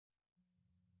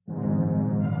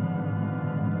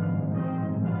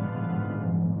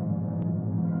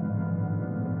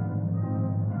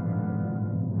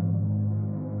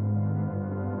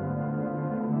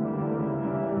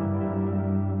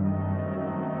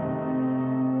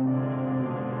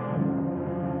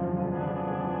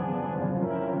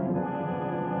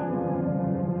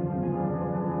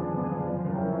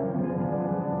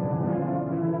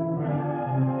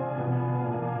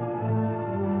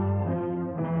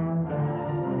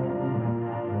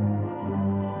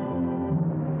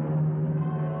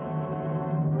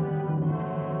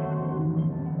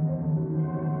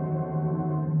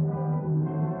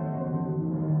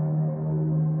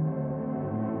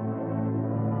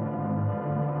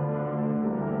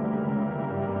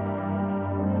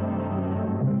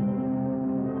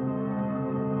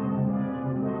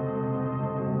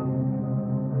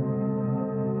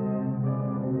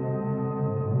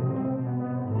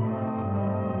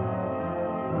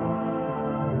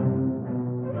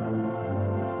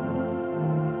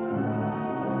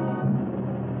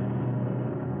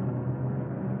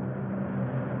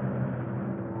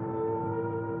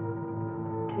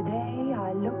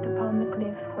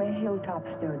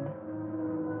hilltop stood.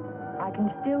 I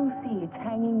can still see its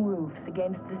hanging roofs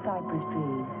against the cypress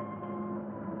trees.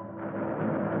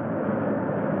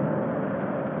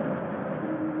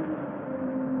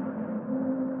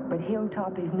 But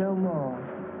Hilltop is no more.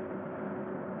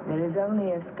 There is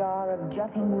only a scar of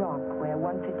jutting rock where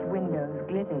once its windows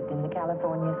glittered in the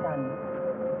California sun.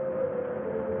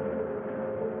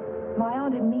 My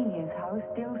Aunt Amelia's house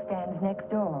still stands next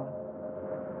door.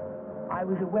 I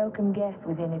was a welcome guest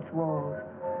within its walls,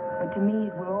 but to me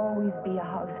it will always be a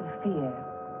house of fear.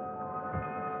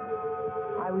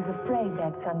 I was afraid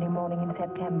that Sunday morning in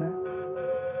September.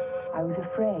 I was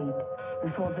afraid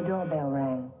before the doorbell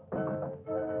rang.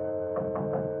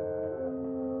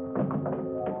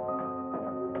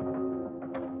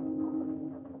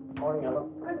 Morning, Ella.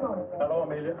 Good morning. Hello,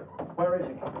 Amelia. Where is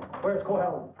he? Where's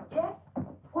Cohalan? Jeff?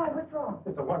 Why, what's wrong?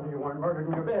 It's a wonder you weren't murdered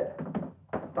in your bed.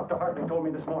 Dr. Hartley told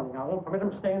me this morning I won't permit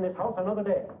him to stay in this house another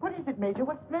day. What is it, Major?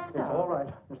 What's the matter? It's all right.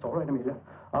 It's all right, Amelia.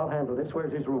 I'll handle this.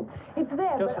 Where's his room? It's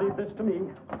there, Just but leave this to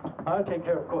me. I'll take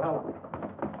care of Cohalan.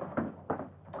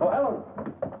 Cohalan!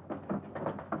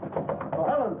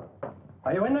 Cohalan!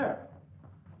 Are you in there?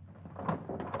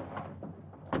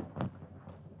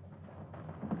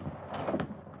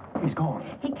 He's gone.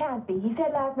 He can't be. He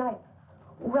said last night...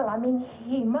 Well, I mean,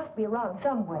 he must be around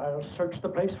somewhere. I'll search the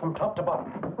place from top to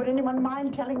bottom. Would anyone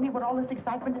mind telling me what all this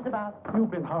excitement is about? You've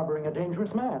been harboring a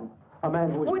dangerous man. A man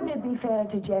who is... Wouldn't it be fair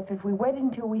to Jeff if we wait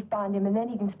until we find him and then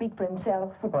he can speak for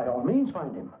himself? Well, by all means,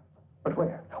 find him. But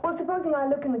where? Well, supposing I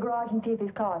look in the garage and see if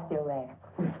his car's still there.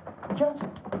 Just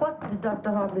what did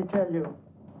Dr. Hartley tell you?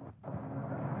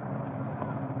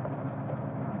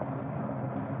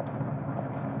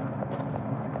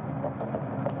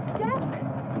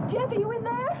 Jeff, are you in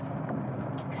there?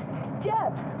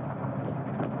 Jeff!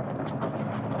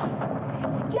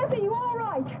 Jeff, are you all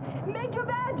right? Major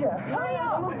Badger, hurry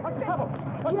up! What's the trouble?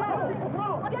 What's the trouble? What's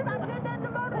wrong? Jeff, I'm in the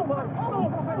motor. Oh, my.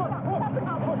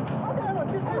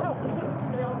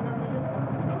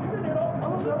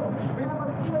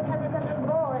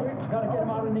 Gotta get him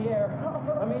out in the air.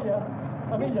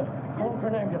 Amelia, call for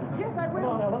an ambulance. Yes, I will. Come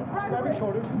on, Ellen. Right Grab away. his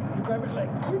shoulders. You grab his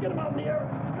legs. You get him out in the air.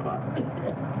 Come on.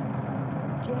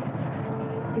 Jeff,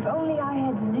 if only I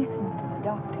had listened to the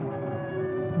doctor.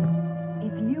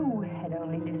 If you had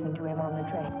only listened to him on the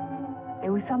train.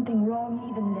 There was something wrong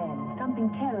even then, something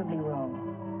terribly wrong.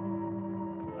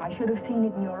 I should have seen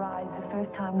it in your eyes the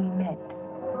first time we met.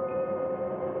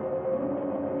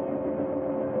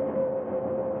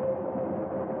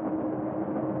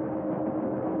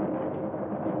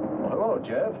 Well, hello,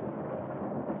 Jeff.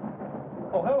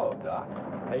 Oh, hello, Doc.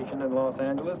 Patient in Los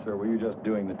Angeles, or were you just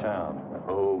doing the town?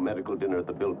 Oh, medical dinner at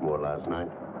the Biltmore last night.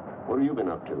 What have you been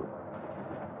up to?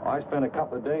 I spent a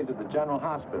couple of days at the General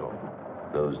Hospital.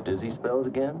 Those dizzy spells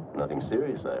again? Nothing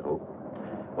serious, I hope.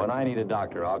 When I need a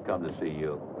doctor, I'll come to see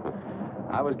you.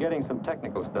 I was getting some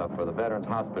technical stuff for the Veterans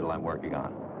Hospital I'm working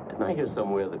on. Didn't I hear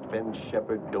somewhere that Ben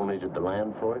Shepherd donated the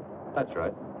land for it? That's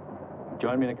right.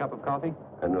 Join me in a cup of coffee?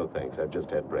 No, thanks. I've just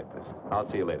had breakfast. I'll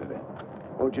see you later then.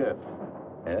 Oh, Jeff,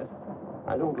 Yes?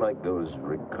 I don't like those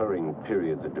recurring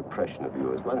periods of depression of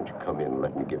yours. Why don't you come in and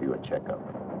let me give you a checkup?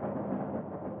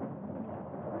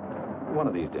 One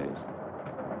of these days.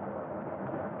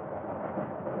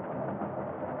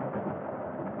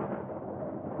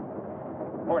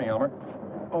 Morning, Elmer.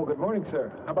 Oh, good morning,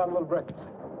 sir. How about a little breakfast?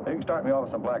 You can start me off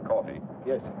with some black coffee.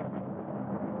 Yes, sir.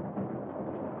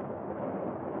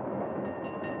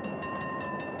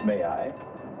 May I?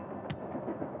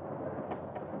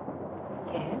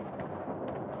 Yes?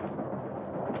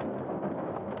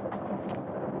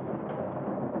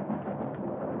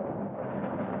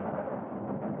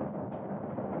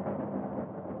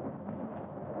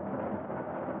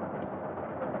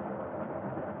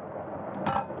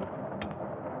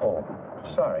 Oh,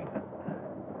 sorry.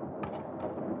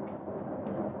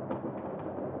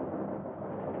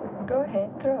 Go ahead,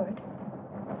 throw it.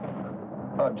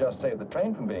 I've just saved the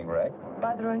train from being wrecked.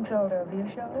 By throwing salt over your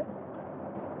shoulder?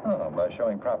 Oh, by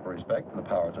showing proper respect for the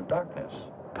powers of darkness.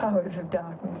 Powers of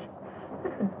darkness.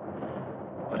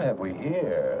 What have we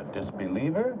here? A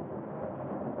disbeliever?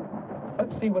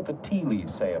 Let's see what the tea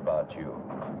leaves say about you.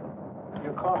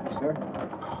 Your coffee, sir.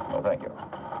 Oh, thank you.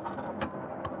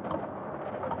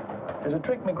 There's a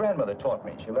trick my grandmother taught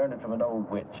me. She learned it from an old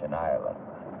witch in Ireland.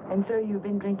 And so you've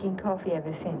been drinking coffee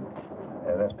ever since?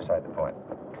 That's beside the point.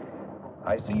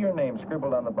 I see your name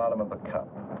scribbled on the bottom of the cup.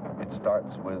 It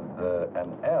starts with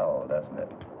an L, doesn't it?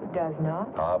 It does not?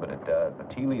 Ah, but it does.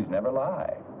 The tea leaves never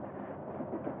lie.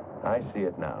 I see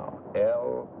it now.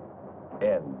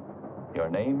 L-N. Your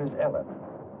name is Ellen.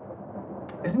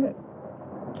 Isn't it?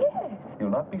 Yes. You'll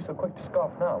not be so quick to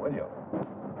scoff now, will you?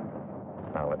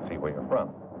 Now, let's see where you're from.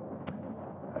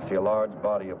 I see a large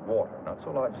body of water. Not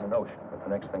so large as an ocean, but the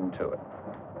next thing to it.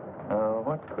 Now,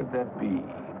 what could that be?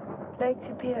 Lake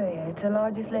Superior. It's the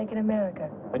largest lake in America.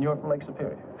 And you're from Lake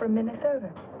Superior? From Minnesota.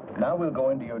 Now we'll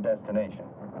go into your destination.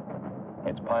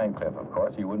 It's Pine Cliff, of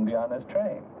course. You wouldn't be on this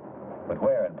train. But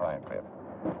where in Pine Cliff?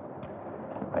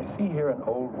 I see here an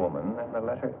old woman and the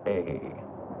letter A.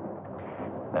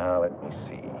 Now, let me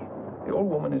see. The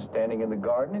old woman is standing in the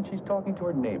garden and she's talking to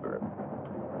her neighbor.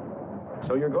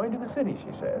 So you're going to the city,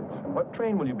 she says. And what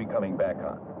train will you be coming back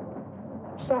on?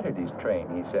 Saturday's train,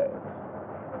 he says.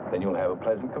 Then you'll have a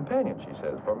pleasant companion, she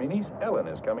says, for my niece Ellen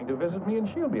is coming to visit me and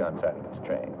she'll be on Saturday's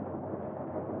train.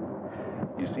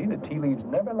 You see, the tea leaves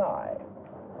never lie.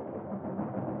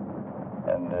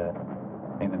 And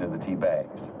neither do the tea bags.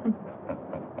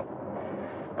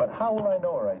 But how will I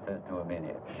know her, I says to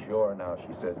Amelia. Sure now,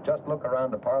 she says, just look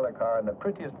around the parlor car and the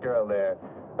prettiest girl there,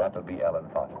 that'll be Ellen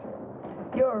Foster.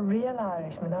 You're a real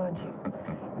Irishman, aren't you?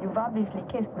 You've obviously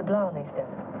kissed the blonde next to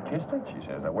her. Kissed it, she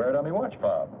says. I wear it on my watch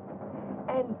fob.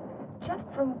 And just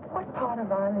from what part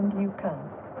of Ireland do you come?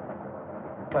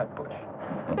 Flatbush.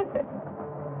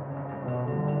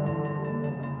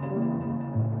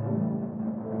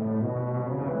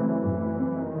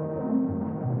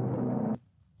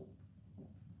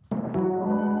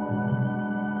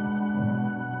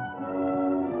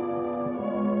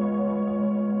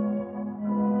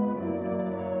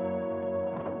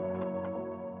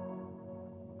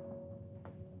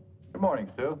 Good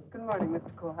morning, Sue. Good morning,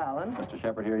 Mr. Cohalan. Mr.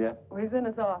 Shepard here yet? Well, he's in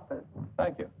his office.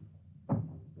 Thank you.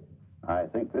 I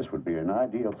think this would be an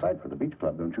ideal site for the beach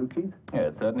club, don't you, Keith? Yeah,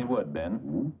 it certainly would,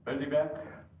 Ben. Busy, Ben?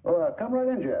 Oh, come right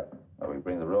in, Jeff. Well, we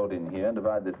bring the road in here and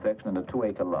divide this section into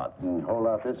 2-acre lots. Hold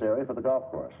out this area for the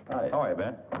golf course. Hi. How are you,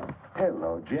 Ben?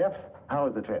 Hello, Jeff. How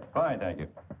was the trip? Fine, thank you.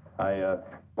 I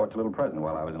bought you a little present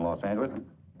while I was in Los Angeles.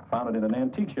 Found it in an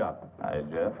antique shop. Hi,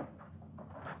 Jeff.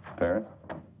 Parents?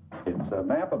 It's a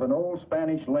map of an old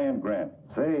Spanish land grant.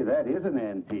 Say, that is an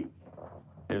antique.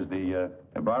 Here's the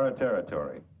Ibarra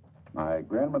territory. My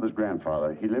grandmother's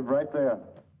grandfather, he lived right there.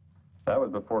 That was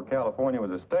before California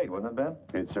was a state, wasn't it, Ben?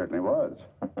 It certainly was.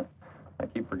 I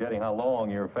keep forgetting how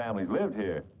long your family's lived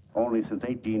here. Only since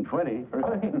 1820.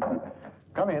 Really?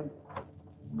 Come in.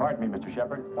 Pardon me, Mr.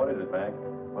 Shepard. What is it, Mac?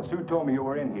 Well, Sue told me you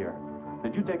were in here.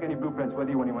 Did you take any blueprints with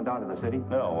you when you went down to the city?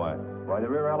 No, why? Why, the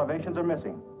rear elevations are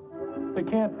missing. They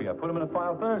can't be. I put them in a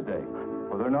file Thursday.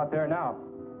 Well, they're not there now.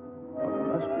 Well, there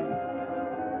must be.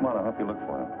 Come on, I'll help you look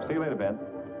for them. See you later, Ben.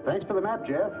 Thanks for the map,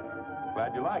 Jeff.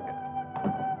 Glad you like it.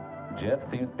 Jeff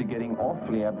seems to be getting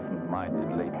awfully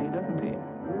absent-minded lately, doesn't he?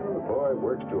 Well, the boy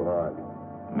works too hard.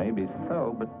 Maybe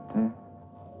so, but...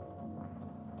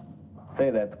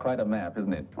 Say, that's quite a map,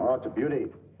 isn't it? Oh, it's a beauty.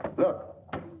 Look,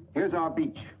 here's our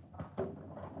beach.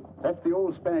 That's the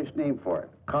old Spanish name for it,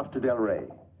 Costa del Rey,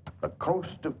 the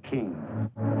Coast of Kings.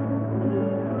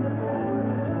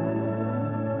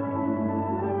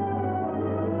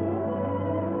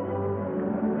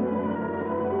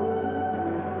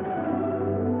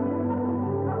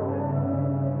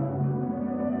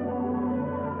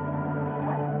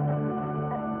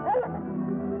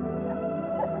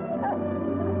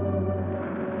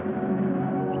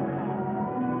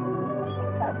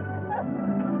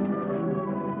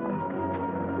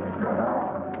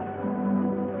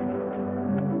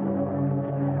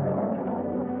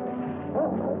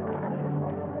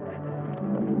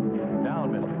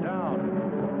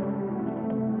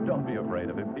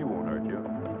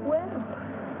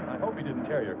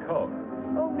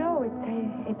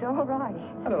 It's all right.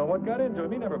 I don't know what got into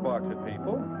him. He never barks at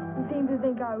people. He seemed to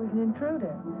think I was an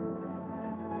intruder.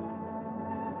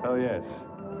 Oh, yes.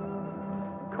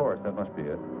 Of course, that must be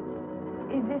it.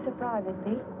 Is this a private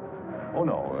beach? Oh,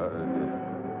 no.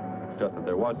 It's just that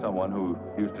there was someone who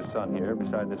used to sun here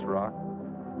beside this rock.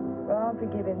 Well, I'll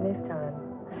forgive him this time.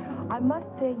 I must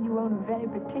say you own a very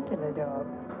particular dog.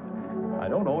 I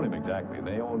don't own him exactly.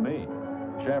 They own me.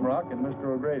 Shamrock and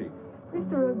Mr. O'Grady.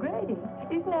 Mr. O'Grady?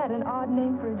 Isn't that an odd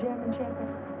name for a German Shepherd?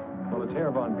 Well, it's Herr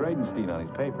von Gradenstein on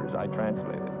his papers. I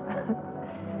translated.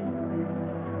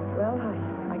 Well,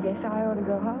 I guess I ought to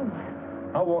go home.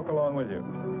 I'll walk along with you.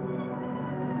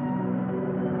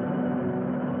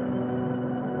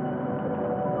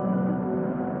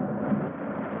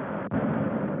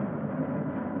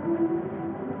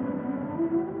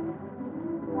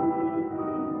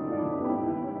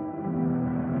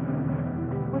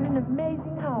 What an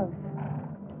amazing house.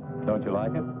 Don't you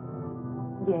like it?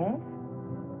 Yes,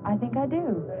 I think I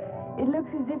do. It looks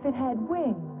as if it had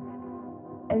wings.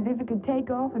 As if it could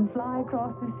take off and fly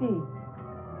across the sea.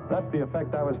 That's the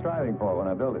effect I was striving for when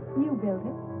I built it. You built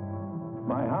it.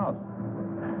 My house.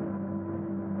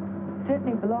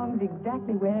 Certainly belongs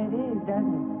exactly where it is,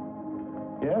 doesn't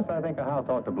it? Yes, I think a house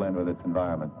ought to blend with its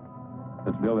environment. If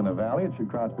it's built in a valley, it should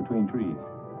crouch between trees.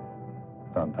 If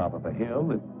it's on top of a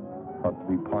hill, it ought to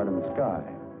be part of the sky.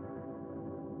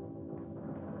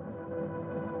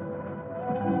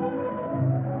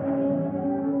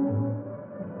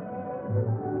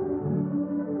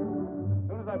 As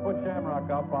soon as I put Shamrock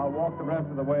up, I'll walk the rest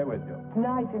of the way with you.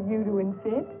 Nice of you to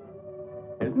insist.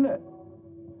 Isn't it?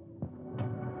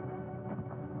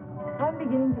 I'm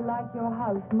beginning to like your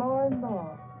house more and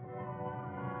more.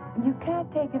 You can't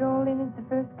take it all in at the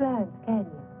first glance, can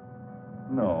you?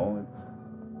 No,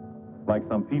 it's like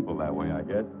some people that way, I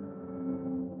guess.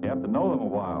 You have to know them a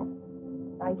while.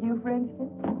 Like you, for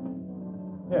instance?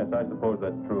 Yes, I suppose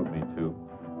that's true of me, too.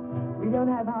 We don't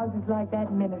have houses like that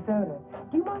in Minnesota.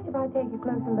 Do you mind if I take a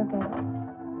closer look at it?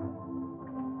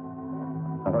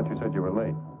 I thought you said you were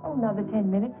late. Oh, another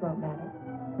 10 minutes won't matter.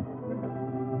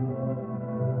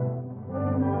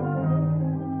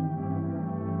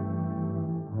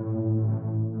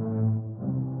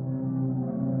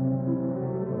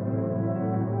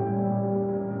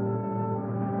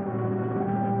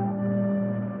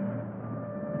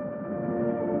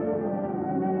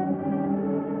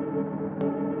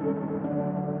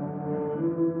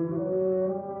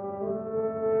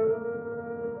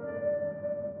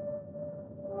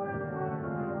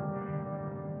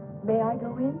 May I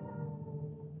go in?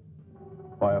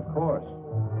 Why, of course.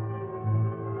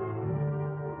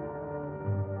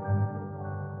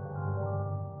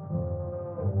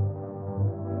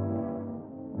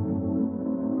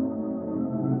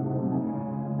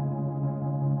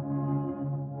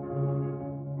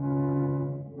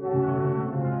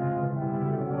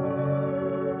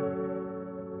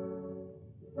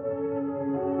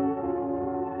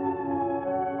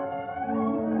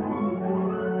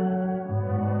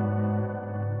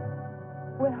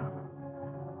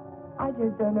 I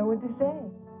just don't know what to say.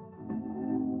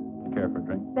 You care for a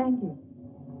drink? Thank you.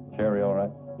 Sherry, all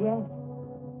right? Yes.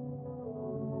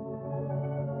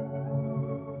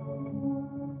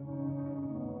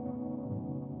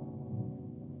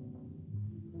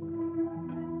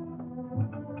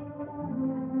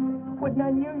 What an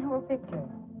unusual picture.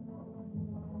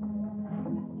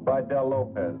 By Del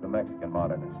Lopez, the Mexican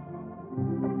modernist.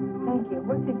 Thank you.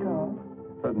 What's it called?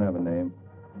 Doesn't have a name.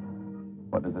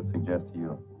 What does it suggest to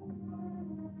you?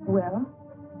 Well,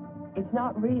 it's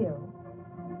not real,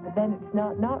 but then it's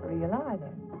not real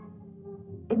either.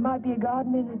 It might be a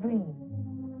garden in a dream.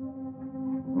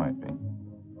 Might be.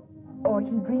 Or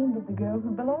he dreamed of the girl who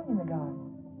belonged in the garden.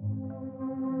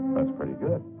 That's pretty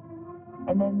good.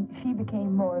 And then she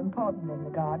became more important than the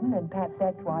garden, and perhaps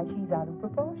that's why she's out of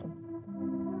proportion.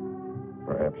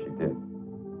 Perhaps she did.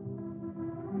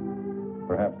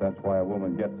 Perhaps that's why a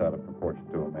woman gets out of proportion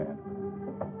to a man.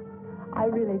 I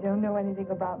really don't know anything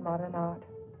about modern art.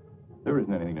 There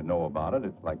isn't anything to know about it.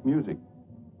 It's like music.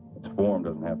 Its form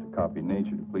doesn't have to copy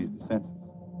nature to please the senses.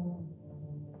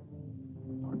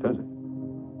 Or does it?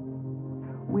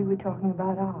 We were talking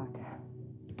about art.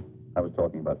 I was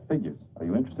talking about figures. Are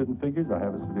you interested in figures? I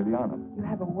have a Sivigliano. You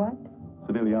have a what?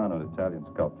 Sivigliano, an Italian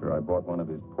sculptor. I bought one of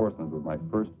his porcelains with my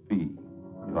first fee.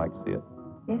 You'd like to see it?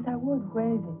 Yes, I would.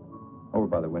 Where is it? Over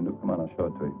by the window. Come on, I'll show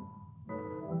it to you.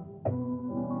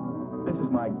 This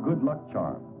is my good luck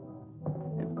charm.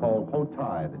 It's called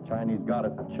Hotai, the Chinese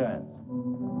goddess of chance.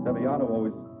 Sivigliano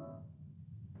always...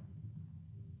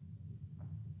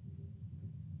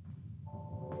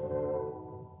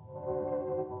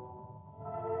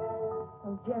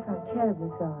 Oh, Jeff, I'm terribly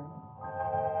sorry.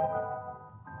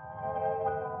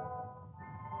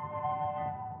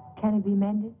 Can it be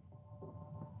mended?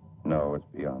 No, it's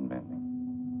beyond mending.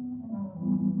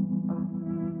 Oh.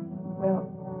 Well,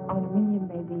 Amelia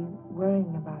may be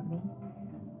worrying about me.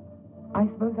 I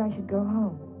suppose I should go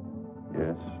home.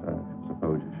 Yes, I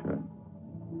suppose you should.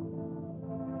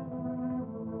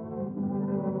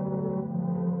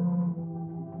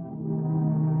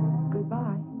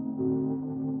 Goodbye.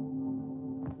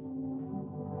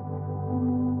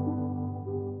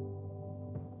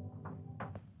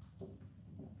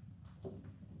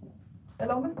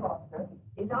 Hello, Miss Foster.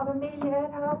 Is Aunt Amelia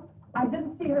at home? I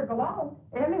didn't see her go out.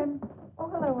 Ellen. Oh,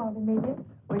 hello, Aunt Amelia.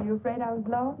 Were you afraid I was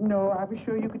lost? No, I was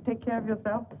sure you could take care of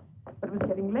yourself. But it was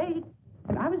getting late,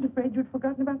 and I was afraid you'd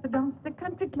forgotten about the dance at the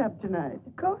country club tonight.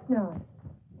 Of course not.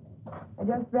 I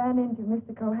just ran into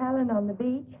Mr. Cohalan on the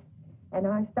beach, and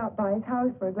I stopped by his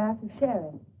house for a glass of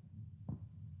sherry.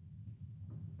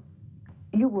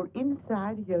 You were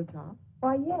inside Hilltop?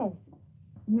 Why, yes.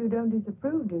 You don't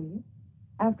disapprove, do you?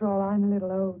 After all, I'm a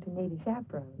little old to need a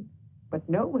chaperone. But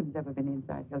no one's ever been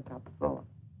inside Hilltop before.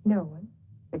 No one?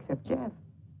 Except Jeff.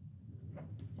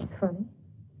 It's funny.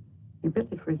 He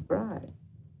built it for his bride.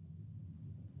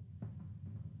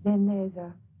 Then there's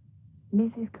a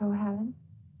Mrs. Cohalan.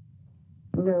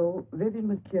 No, Vivian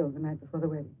was killed the night before the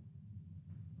wedding.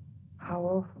 How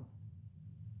awful.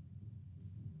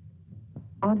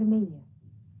 Aunt Amelia.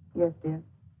 Yes, dear.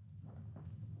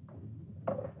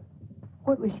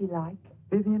 What was she like?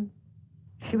 Vivian,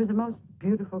 she was the most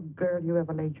beautiful girl you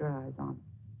ever laid your eyes on.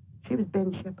 She was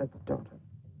Ben Shepherd's daughter.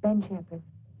 Ben Shepherd.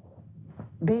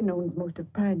 Ben owns most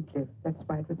of Pine Cliff. That's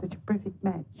why it was such a perfect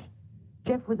match.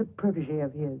 Jeff was a protege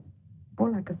of his,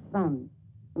 more like a son.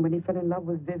 And when he fell in love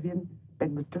with Vivian,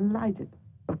 Ben was delighted.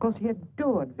 Of course, he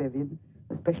adored Vivian,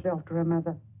 especially after her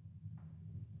mother.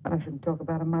 But I shouldn't talk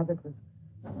about her mother. It was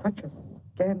such a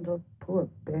scandal. Poor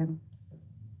Ben.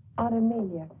 Aunt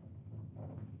Amelia,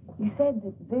 you said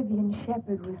that Vivian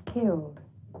Shepherd was killed.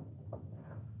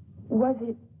 Was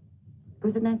it? It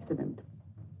was an accident.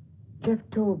 Jeff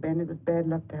told Ben it was bad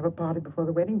luck to have a party before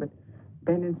the wedding, but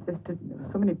Ben insisted. There were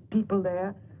so many people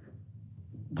there.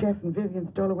 Jeff and Vivian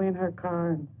stole away in her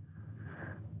car, and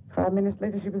 5 minutes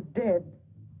later she was dead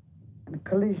in a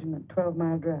collision at 12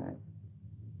 Mile Drive.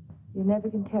 You never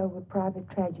can tell what private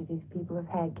tragedies people have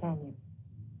had, can you?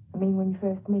 I mean, when you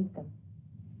first meet them.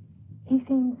 He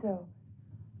seemed so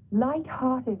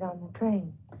light-hearted on the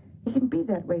train. He can be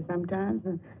that way sometimes.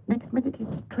 The next minute he's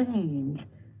strange,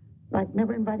 like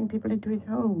never inviting people into his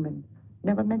home and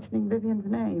never mentioning Vivian's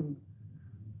name.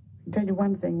 I can tell you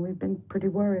one thing, we've been pretty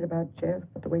worried about Jeff,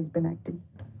 the way he's been acting.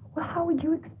 Well, how would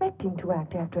you expect him to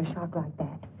act after a shock like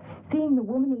that? Seeing the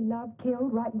woman he loved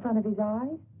killed right in front of his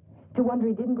eyes? To wonder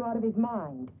he didn't go out of his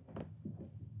mind.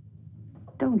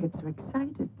 Don't get so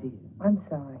excited, dear. I'm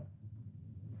sorry.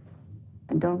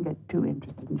 And don't get too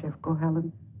interested in Jeff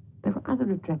Cohalan. There are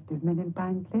other attractive men in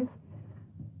Pine Cliff.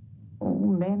 Oh,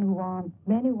 men who aren't...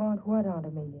 Men who aren't what, Aunt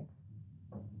Amelia?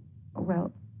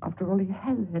 Well, after all, he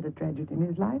has had a tragedy in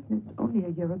his life, and it's only a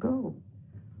year ago.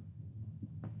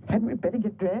 Hadn't we better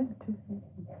get dressed?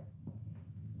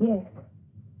 Yes.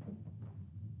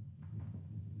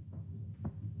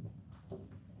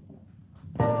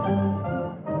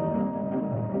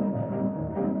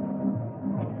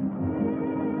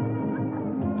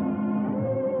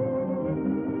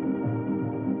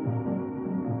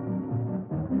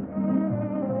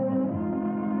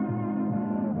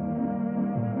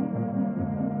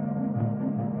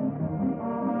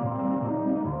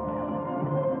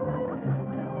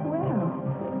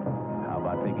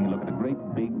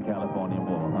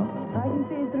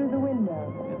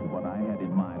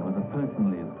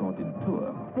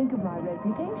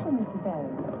 Reputation, Mr.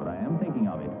 Ferris. But I am thinking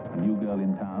of it. A new girl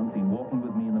in town seen walking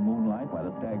with me in the moonlight, why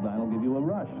the stag line will give you a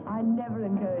rush. I never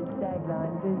encourage stag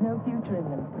lines. There's no future in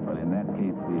them. Well, in that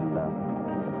case, we'll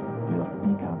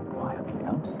sneak out quietly,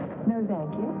 huh? No, thank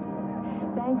you.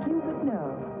 Thank you, but no.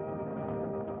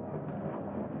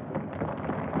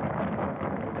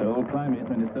 Cold climate,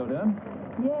 Minnesota.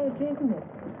 Yes, isn't it?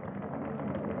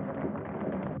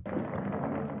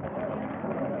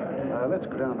 Let's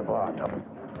go down to the bar, Tubman.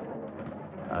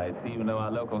 I see you know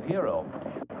our local hero.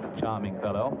 Charming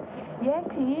fellow. Yes,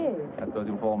 he is. I suppose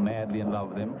you fall madly in love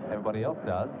with him. Everybody else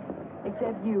does.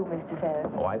 Except you, Mr.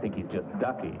 Ferris. Oh, I think he's just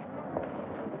ducky.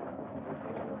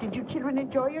 Did you children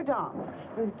enjoy your dance?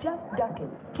 It was just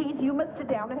ducking. Keith, you must sit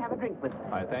down and have a drink with us.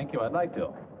 I thank you. I'd like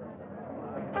to.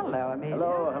 Hello, Amelia.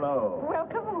 Hello.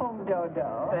 Welcome home,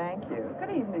 Dodo. Thank you.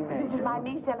 Good evening, Major. This is my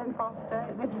niece, Ellen Foster.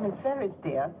 This is Miss Ferris,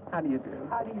 dear. How do you do?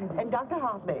 How do you do? And Dr.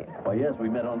 Hartley. Why, yes, we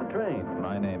met on the train.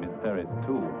 My name is Ferris,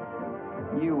 too.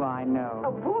 You, I know. A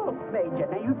wolf, Major.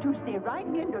 Now, you two stay right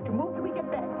here and don't you move till we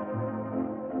get back.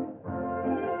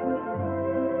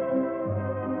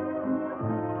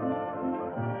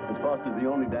 Miss Foster's the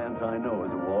only dance I know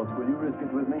is a waltz. Will you risk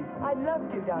it with me? I'd love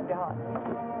to, Dr. Hartley.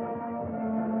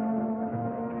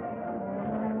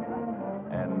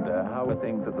 And how were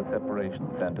things at the separation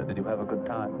center? Did you have a good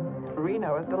time?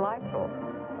 Reno is delightful.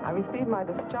 I received my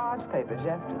discharge papers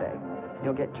yesterday.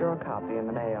 You'll get your copy in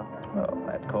the mail. Well,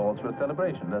 that calls for a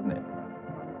celebration, doesn't it?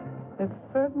 It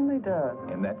certainly does.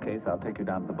 In that case, I'll take you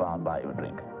down to the bar and buy you a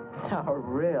drink. Oh,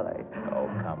 really? Oh,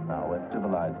 come now. We're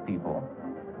civilized people,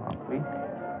 aren't we?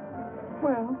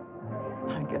 Well,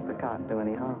 I guess it can't do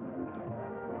any harm.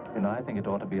 You know, I think it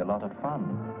ought to be a lot of fun,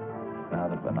 now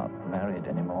that we're not married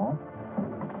anymore.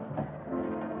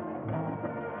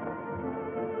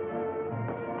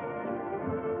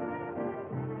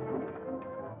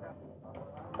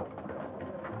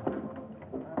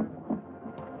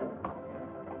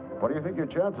 What do you think your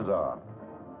chances are?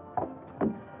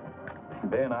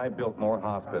 Ben, I built more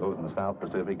hospitals in the South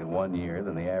Pacific in 1 year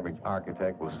than the average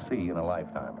architect will see in a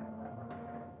lifetime.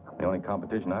 The only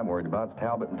competition I'm worried about is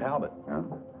Talbot and Talbot. Huh?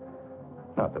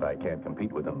 Not that I can't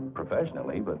compete with them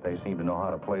professionally, but they seem to know how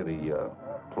to play the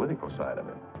political side of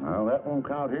it. Well, that won't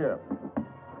count here.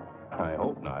 I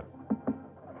hope not.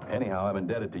 Anyhow, I'm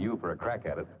indebted to you for a crack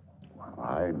at it.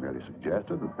 I merely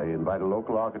suggested that they invite a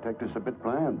local architect to submit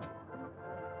plans.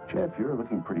 Jeff, you're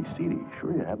looking pretty seedy.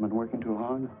 Sure you haven't been working too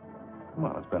hard?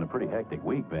 Well, it's been a pretty hectic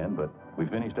week, Ben, but we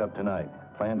finished up tonight.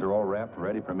 Plans are all wrapped,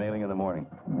 ready for mailing in the morning.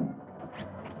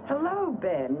 Hello,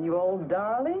 Ben, you old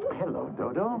darling. Hello,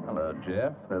 Dodo. Hello,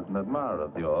 Jeff. There's an admirer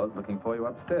of yours looking for you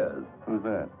upstairs. Who's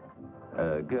that?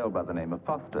 A girl by the name of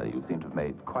Foster. You seem to have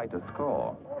made quite a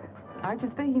score. Aren't you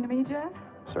speaking to me, Jeff?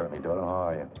 Certainly, Dodo. How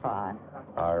are you? Fine.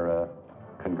 Are,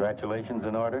 congratulations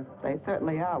in order? They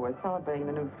certainly are. We're celebrating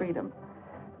the new freedom.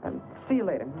 See you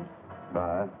later.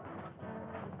 Bye.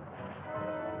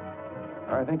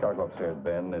 I think I'll go upstairs,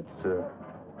 Ben. It's,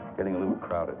 getting a little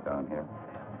crowded down here.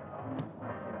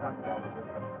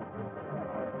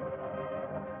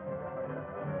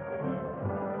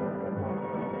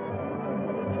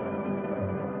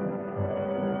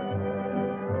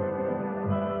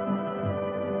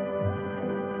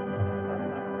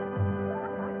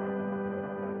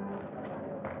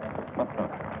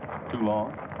 Too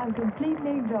long? I'm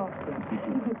completely exhausted.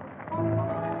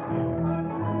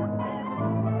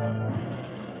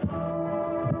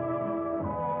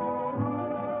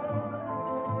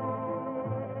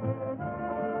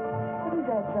 What is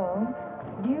that song?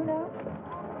 Do you know?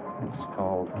 It's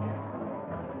called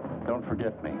Don't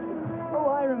Forget Me. Oh,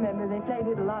 I remember. They played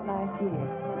it a lot last year.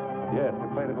 Yes, we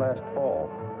played it last fall.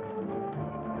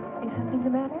 Is something the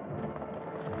matter?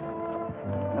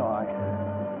 No, I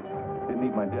didn't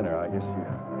eat my dinner. I guess you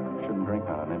shouldn't drink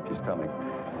on an empty stomach.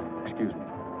 Excuse me.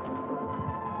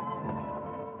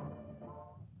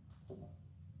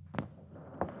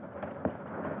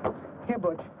 Here,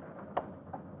 Butch.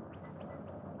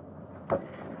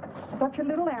 Such a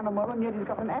little animal, and yet he's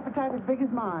got an appetite as big as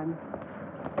mine.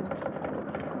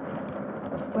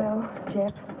 Well,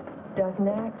 Jeff doesn't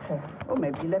answer. Oh,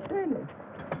 maybe he left early.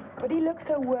 But he looked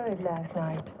so worried last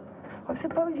night. Well,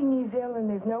 supposing he's ill and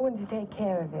there's no one to take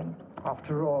care of him.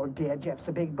 After all, dear, Jeff's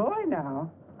a big boy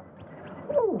now.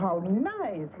 Oh, how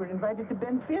nice. We're invited to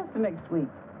Ben's fiesta next week.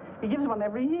 He gives one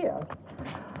every year.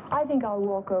 I think I'll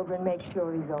walk over and make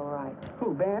sure he's all right.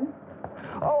 Who, Ben?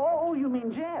 Oh, you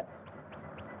mean Jeff?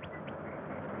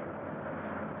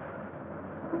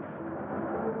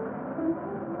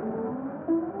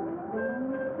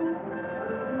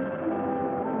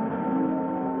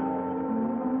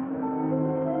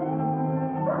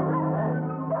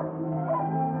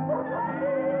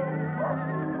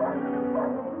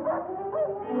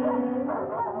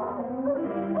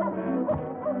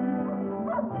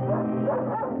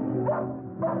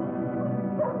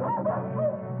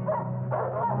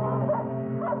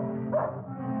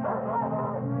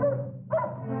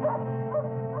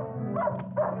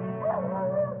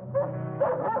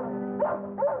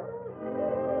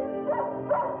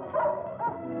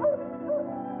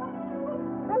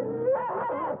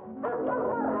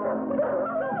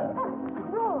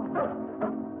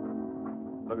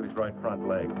 Look at his right front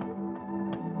leg.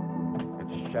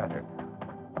 It's shattered.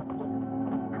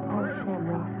 Oh,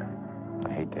 Shamrock.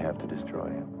 I hate to have to destroy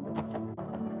him.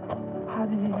 How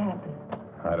did it happen?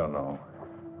 I don't know.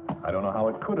 I don't know how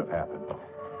it could have happened.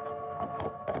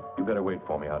 You better wait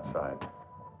for me outside.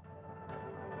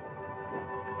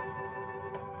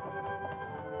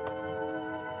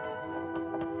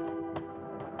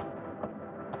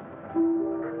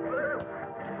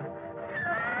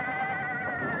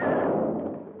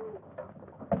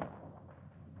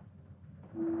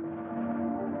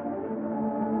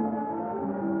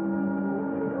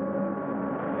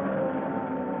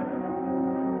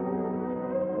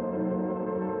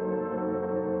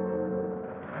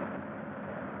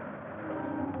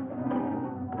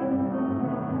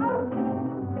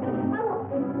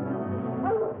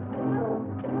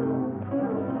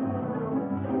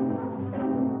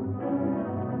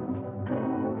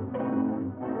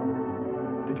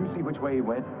 Which way he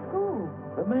went? Who?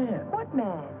 The man. What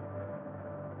man?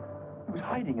 He was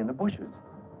hiding in the bushes.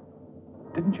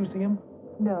 Didn't you see him?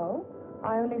 No.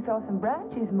 I only saw some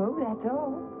branches move, that's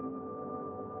all.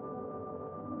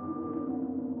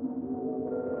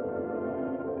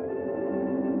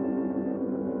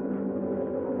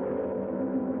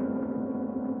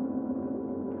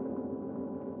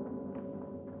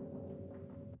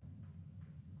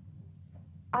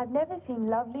 I've never seen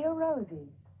lovelier roses.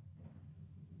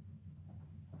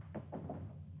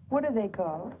 What are they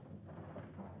called?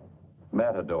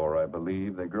 Matador, I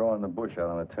believe. They grow on the bush out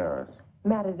on the terrace.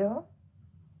 Matador?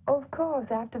 Oh, of course,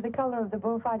 after the color of the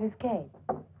bullfighter's cape.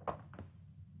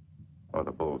 Or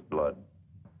the bull's blood.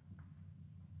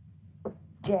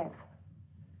 Jeff,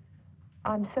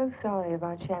 I'm so sorry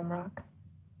about Shamrock.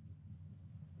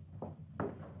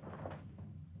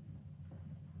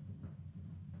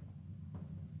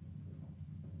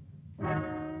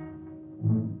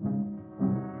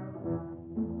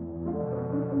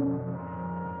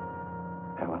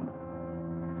 Helen,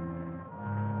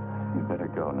 you better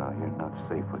go now. You're not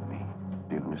safe with me.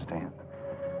 Do you understand?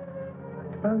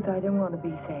 Suppose I don't want to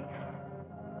be safe.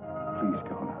 Please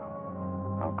go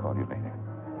now. I'll call you later.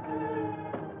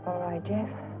 All right, Jeff.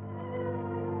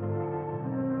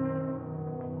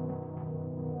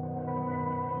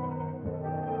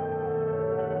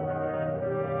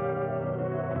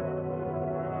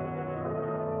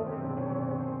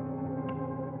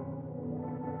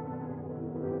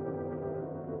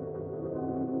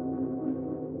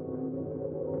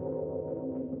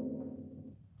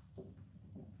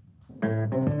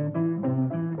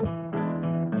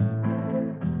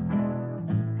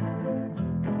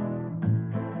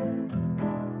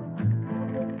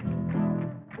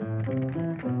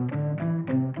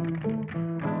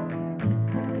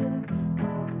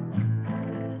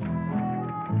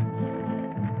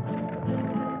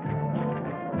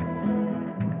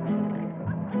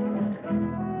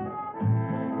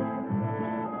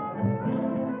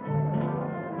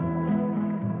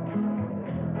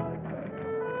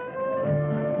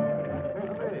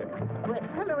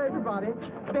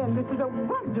 Ben, this is a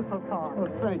wonderful car. Oh,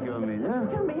 thank you, Amelia.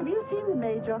 Tell me, have you seen the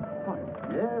Major?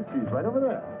 Yes, he's right over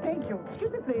there. Thank you.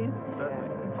 Excuse me, please. Certainly.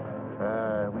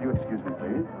 Will you excuse me,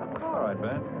 please? All right,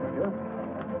 Ben.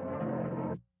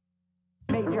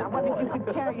 Major, I wonder if you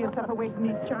could carry yourself away from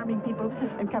these charming people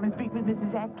and come and speak with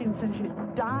Mrs. Atkinson.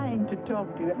 She's dying to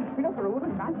talk to you. You know, for all the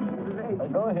nonsense of his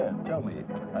age. Go ahead, tell me.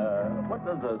 What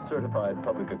does a certified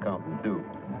public accountant do?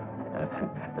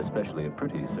 Especially a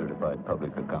pretty certified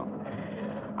public accountant.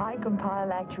 I compile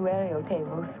actuarial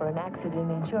tables for an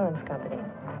accident insurance company.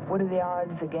 What are the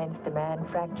odds against a man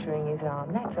fracturing his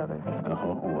arm? That sort of thing.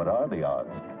 Oh, what are the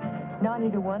odds?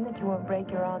 90 to 1 that you won't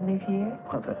break your arm this year.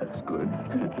 Well, that's good.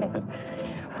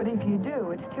 But if you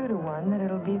do, it's 2 to 1 that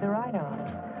it'll be the right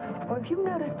arm. Or have you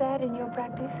noticed that in your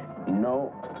practice?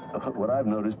 No. What I've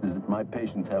noticed is that my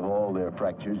patients have all their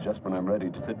fractures just when I'm ready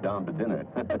to sit down to dinner.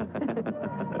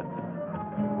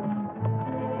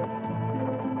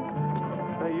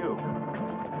 Hey, you.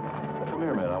 Come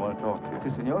here, man. I want to talk to you.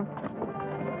 Si, senor.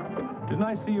 Didn't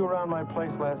I see you around my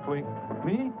place last week?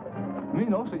 Me? Me,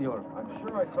 no, senor. I'm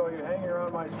sure I saw you hanging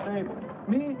around my stable.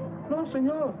 Me? No,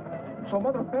 senor. Some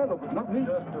other fellow, but not me.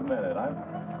 Just a minute.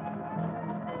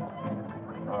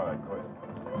 All right, go ahead.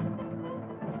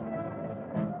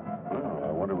 Well,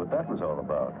 I wonder what that was all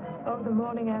about. Oh, the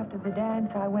morning after the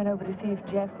dance, I went over to see if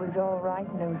Jeff was all right,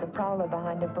 and there was a prowler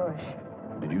behind a bush.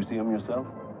 Did you see him yourself?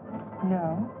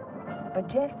 No, but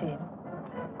Jeff did.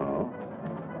 Oh.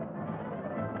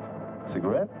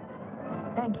 Cigarette?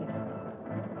 Thank you.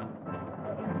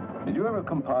 Did you ever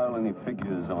compile any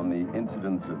figures on the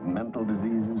incidence of mental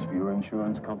diseases for your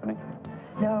insurance company?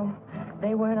 No,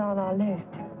 they weren't on our list.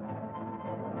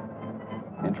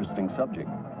 Interesting subject.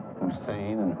 Who's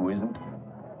sane and who isn't?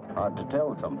 Hard to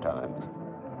tell sometimes.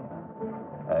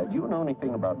 Do you know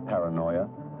anything about paranoia?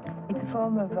 It's a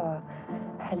form of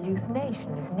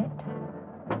hallucination, isn't it?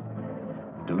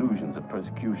 Delusions of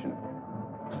persecution.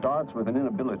 Starts with an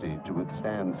inability to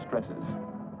withstand stresses.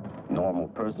 Normal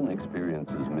person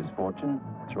experiences misfortune,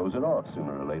 throws it off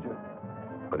sooner or later.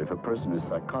 But if a person is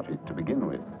psychotic to begin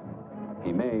with,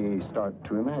 he may start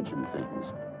to imagine things.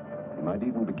 He might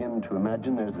even begin to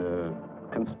imagine there's a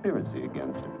conspiracy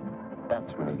against him.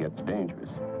 That's when he gets dangerous.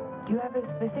 Do you have a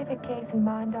specific case in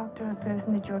mind, doctor, a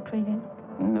person that you're treating?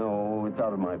 No, it's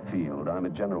out of my field. I'm a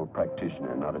general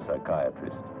practitioner, not a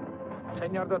psychiatrist.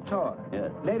 Senor Doctor.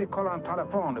 Yes? Lady call on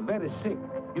telephone, very sick.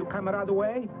 You come right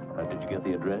away? Did you get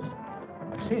the address?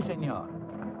 Si, senor.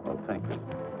 Oh, thank you.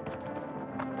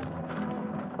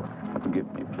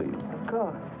 Forgive me, please. Of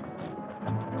course.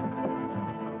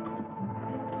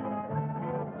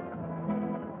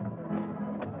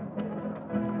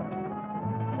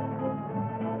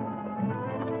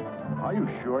 Are you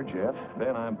sure, Jeff?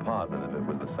 Ben, I'm positive it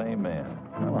was the same man.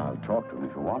 Well, I'll talk to him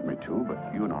if you want me to,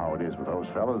 but you know how it is with those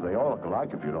fellows. They all look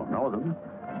alike if you don't know them.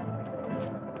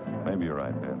 Maybe you're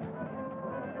right, Ben.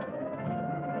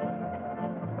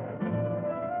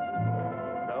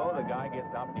 So the guy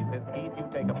gets up and he says, Keith, you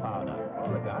take a powder.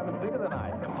 Oh, the guy was bigger than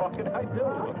I. What can I do?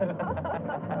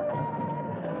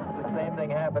 same thing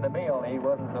happened to me, only he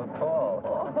wasn't so tall.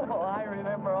 Oh, I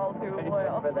remember all too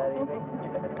well. Remember that evening?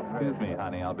 Excuse me,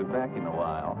 honey. I'll be back in a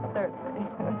while. Certainly.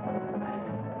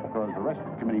 Because the rest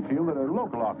of the committee feel that a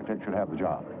local architect should have the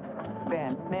job.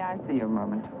 Ben, may I see you a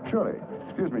moment? Surely.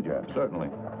 Excuse me, Jeff. Certainly.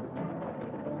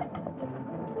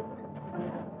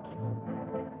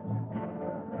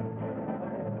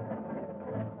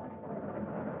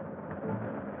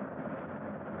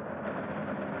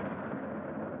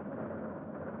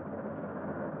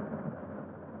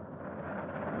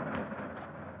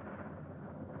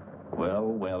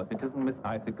 Well, if it isn't Miss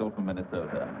Icicle from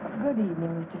Minnesota. Good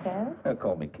evening, Mr. Ferris.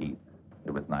 Call me Keith.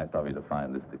 It was nice of you to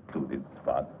find this secluded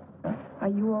spot. Huh? Are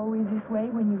you always this way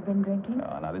when you've been drinking?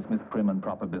 Oh, now, this Miss Prim and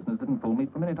Proper business didn't fool me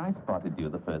for a minute. I spotted you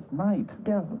the first night.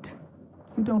 Don't.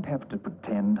 You don't have to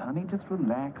pretend, honey. Just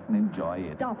relax and enjoy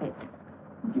it. Stop it.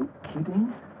 You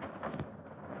kidding?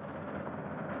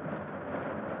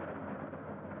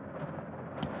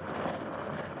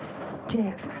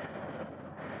 Jeff.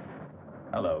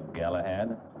 Hello,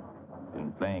 Galahad.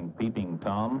 Been playing Peeping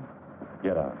Tom?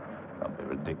 Get out. Don't be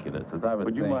ridiculous. As I was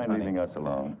Would you saying, mind honey, leaving us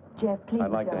alone? Jeff, please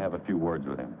I'd like to don't. have a few words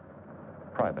with him.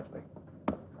 Privately.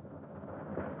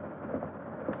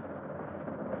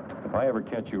 If I ever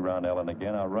catch you around Ellen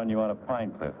again, I'll run you out of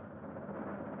Pine Cliff.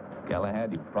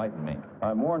 Galahad, you frightened me.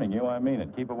 I'm warning you, I mean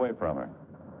it. Keep away from her.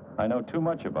 I know too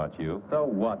much about you. So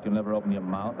what? You'll never open your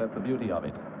mouth. That's the beauty of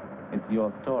it. It's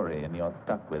your story, and you're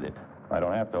stuck with it. I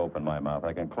don't have to open my mouth.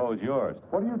 I can close yours.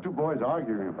 What are you two boys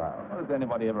arguing about? What does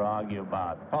anybody ever argue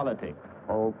about? Politics.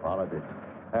 Oh, politics.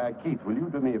 Keith, will you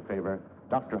do me a favor?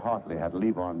 Dr. Hartley had to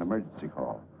leave on an emergency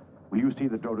call. Will you see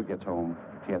that Dodo gets home?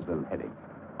 She has a little headache.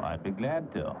 I'd be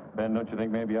glad to. Ben, don't you think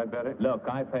maybe I'd better? Look,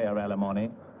 I pay her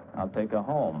alimony. I'll take her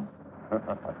home.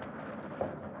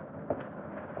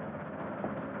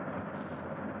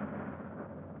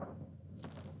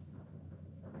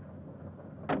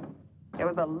 It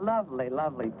was a lovely,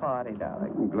 lovely party,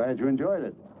 darling. I'm glad you enjoyed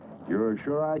it. You're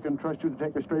sure I can trust you to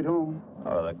take her straight home?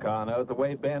 Oh, the car knows the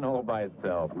way, Ben, all by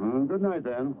itself. Good night,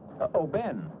 then. Oh,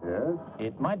 Ben. Yes?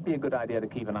 It might be a good idea to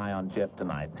keep an eye on Jeff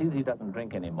tonight. See that he doesn't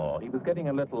drink anymore. He was getting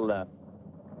a little out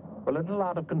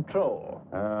of control.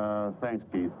 Thanks,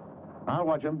 Keith. I'll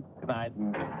watch him. Good night.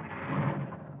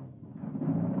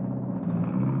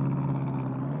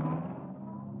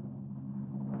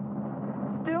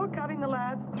 Still cutting the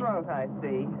lad's throat, I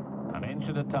see. An inch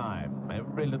at a time.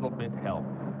 Every little bit helps.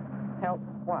 Helps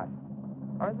what?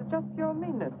 Or is it just pure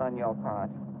meanness on your part?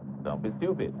 Don't be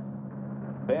stupid.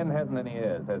 Ben hasn't any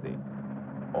heirs, has he?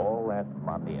 All that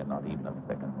money and not even a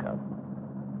second cousin.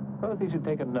 Suppose he should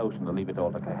take a notion to leave it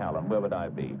all to Cohalan. Where would I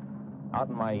be? Out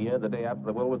in my ear the day after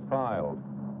the will was filed.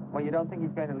 Well, you don't think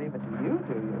he's going to leave it to you,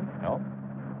 do you? No.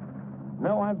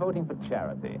 No, I'm voting for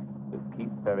charity, with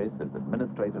Keith Ferris as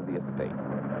administrator of the estate.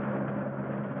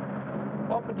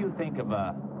 What would you think of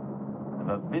a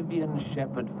Vivian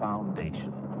Shepherd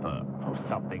Foundation for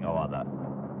something or other?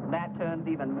 That turns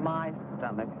even my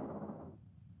stomach.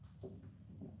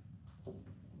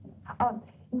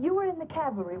 You were in the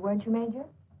cavalry, weren't you, Major?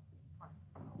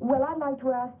 Well, I'd like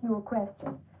to ask you a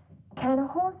question. Can a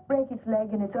horse break its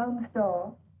leg in its own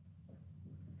stall?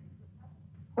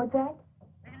 What's that?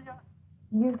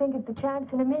 You think it's a chance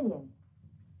in a million?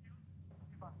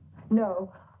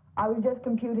 No, I was just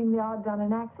computing the odds on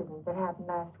an accident that happened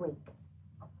last week.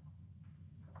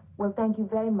 Well, thank you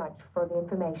very much for the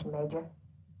information, Major.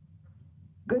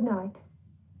 Good night.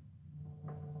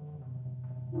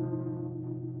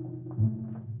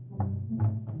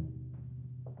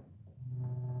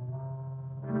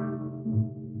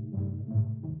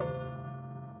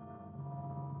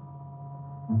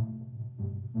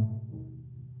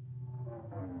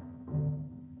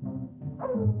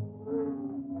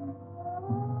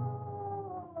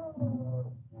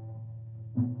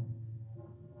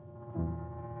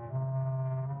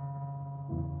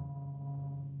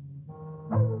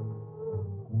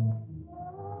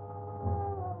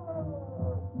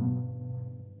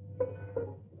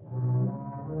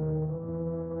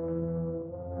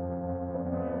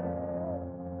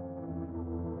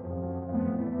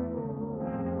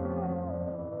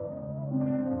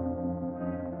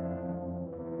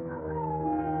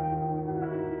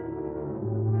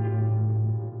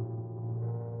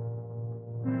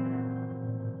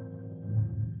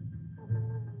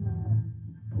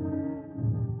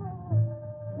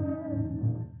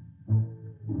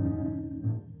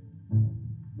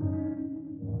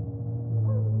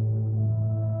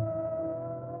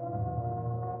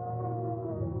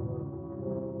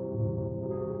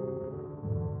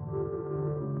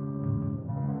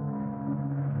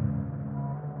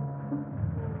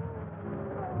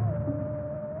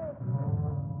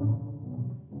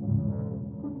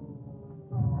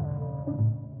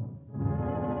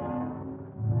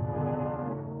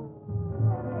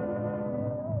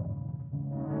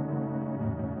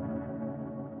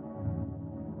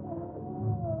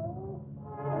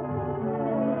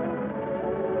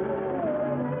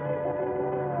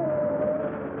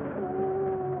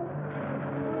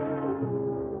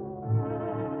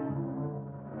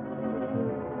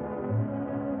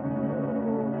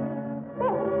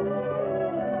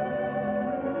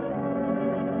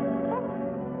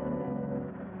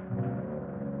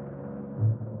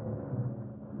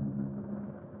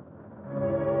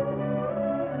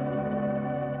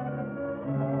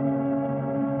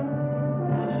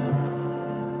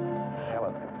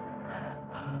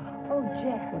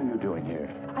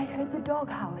 dog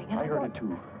howling, and I heard it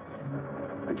too.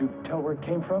 Did you tell where it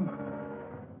came from?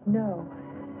 No.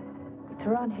 It's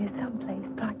around here someplace,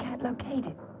 but I can't locate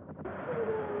it.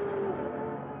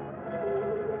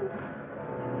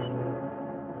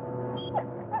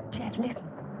 Jeff, listen.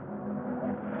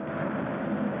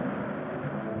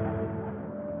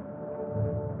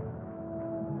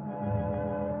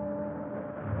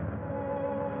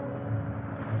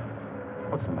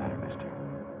 What's the matter, mister?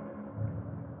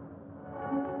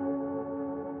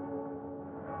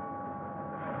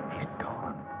 He's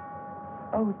gone.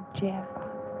 Oh, Jeff.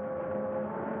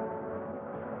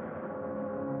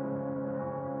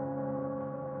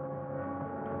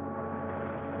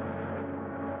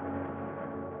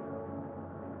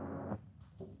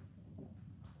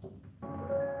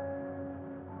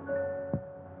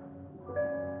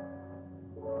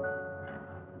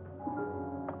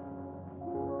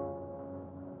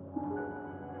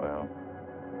 Well,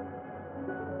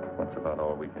 that's about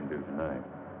all we can do tonight.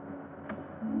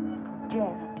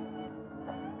 Jeff.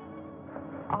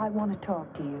 I want to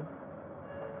talk to you.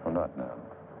 Well, not now.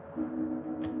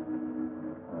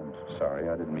 I'm sorry,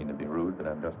 I didn't mean to be rude, but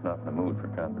I'm just not in the mood for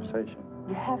conversation.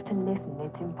 You have to listen.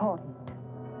 It's important.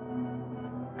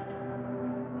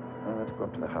 Well, let's go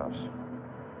up to the house.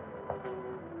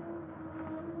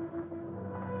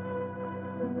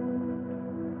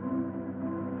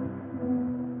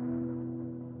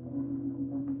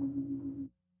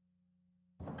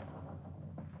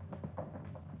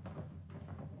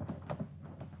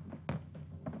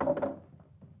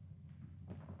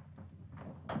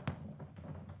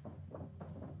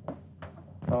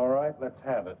 All right, let's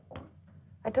have it.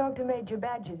 I talked to Major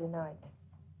Badger tonight.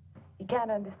 He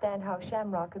can't understand how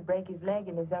Shamrock could break his leg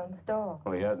in his own store.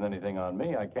 Well, he hasn't anything on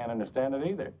me. I can't understand it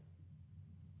either.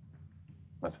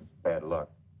 Unless it's bad luck.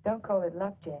 Don't call it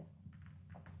luck, Jeff.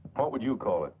 What would you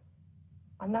call it?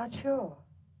 I'm not sure.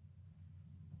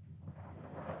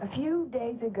 A few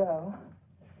days ago,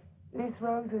 this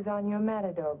rose was on your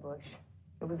matador bush.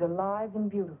 It was alive and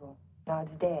beautiful. Now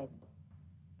it's dead.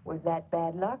 Was that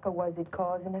bad luck, or was it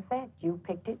cause and effect? You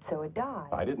picked it, so it died.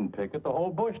 I didn't pick it. The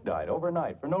whole bush died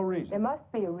overnight for no reason. There must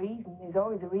be a reason. There's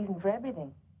always a reason for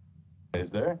everything. Is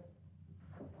there?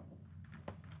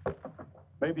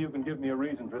 Maybe you can give me a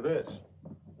reason for this.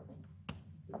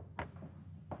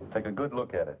 Take a good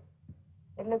look at it.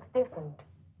 It looks different.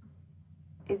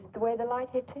 Is it the way the light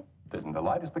hits it? It isn't the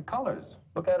light, it's the colors.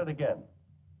 Look at it again.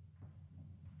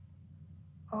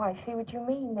 Oh, I see what you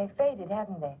mean. They faded,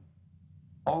 haven't they?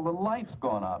 All the life's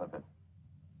gone out of it.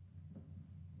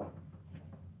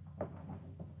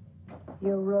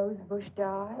 Your rose bush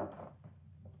died.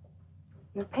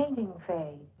 Your painting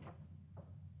fades.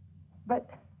 But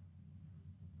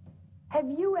have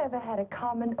you ever had a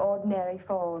common, ordinary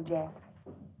fall, Jeff?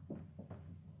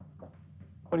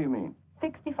 What do you mean?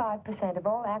 65% of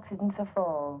all accidents are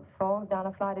falls. Falls down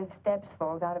a flight of steps,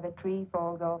 falls out of a tree,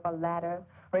 falls off a ladder,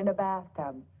 or in a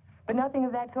bathtub. But nothing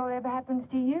of that sort ever happens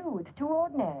to you. It's too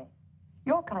ordinary.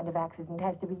 Your kind of accident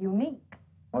has to be unique.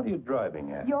 What are you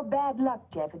driving at? Your bad luck,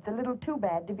 Jeff. It's a little too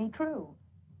bad to be true.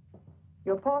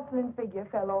 Your porcelain figure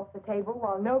fell off the table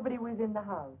while nobody was in the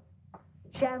house.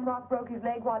 Shamrock broke his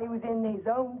leg while he was in his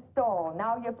own stall.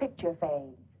 Now your picture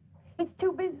fades. It's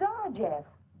too bizarre, Jeff.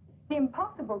 The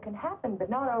impossible can happen, but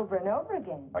not over and over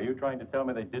again. Are you trying to tell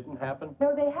me they didn't happen?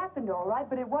 No, they happened all right,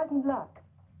 but it wasn't luck.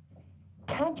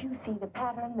 Can't you see the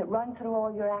pattern that runs through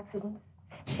all your accidents?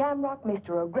 Shamrock,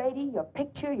 Mr. O'Grady, your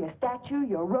picture, your statue,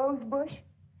 your rose bush,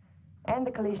 and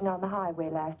the collision on the highway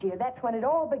last year. That's when it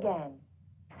all began.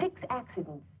 6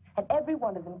 accidents, and every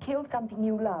one of them killed something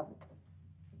you loved.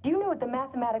 Do you know what the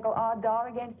mathematical odds are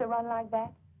against a run like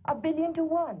that? 1 billion to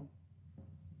 1.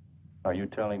 Are you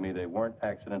telling me they weren't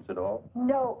accidents at all?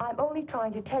 No, I'm only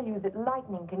trying to tell you that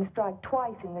lightning can strike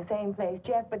twice in the same place,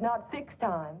 Jeff, but not 6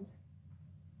 times.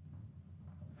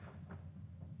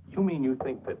 You mean you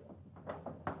think that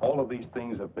all of these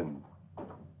things have been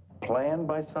planned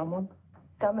by someone?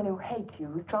 Someone who hates you,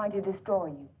 who's trying to destroy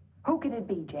you. Who could it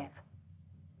be, Jeff?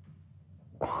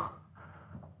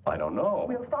 I don't know.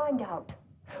 We'll find out.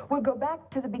 We'll go back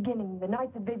to the beginning, the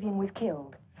night that Vivian was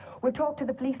killed. We'll talk to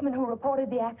the policeman who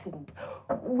reported the accident.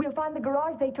 We'll find the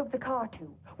garage they took the car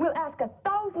to. We'll ask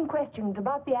 1,000 questions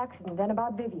about the accident and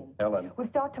about Vivian. Ellen. We'll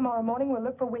start tomorrow morning. We'll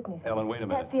look for witnesses. Ellen, wait a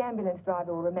minute. Perhaps the ambulance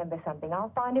driver will remember something.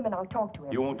 I'll find him and I'll talk to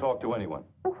him. You won't talk to anyone.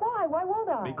 Well, why? Why won't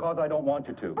I? Because I don't want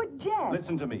you to. But, Jeff...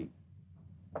 Listen to me.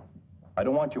 I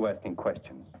don't want you asking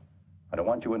questions. I don't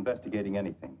want you investigating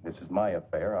anything. This is my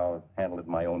affair. I'll handle it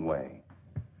my own way.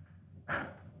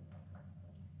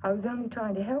 I was only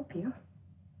trying to help you.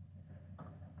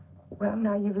 Well,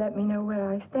 now you've let me know where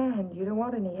I stand. You don't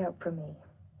want any help from me.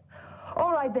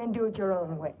 All right, then, do it your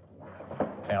own way.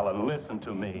 Ellen, listen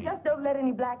to me. Just don't let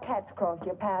any black cats cross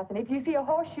your path. And if you see a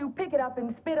horseshoe, pick it up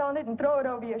and spit on it and throw it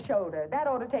over your shoulder. That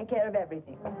ought to take care of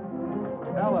everything.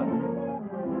 Ellen.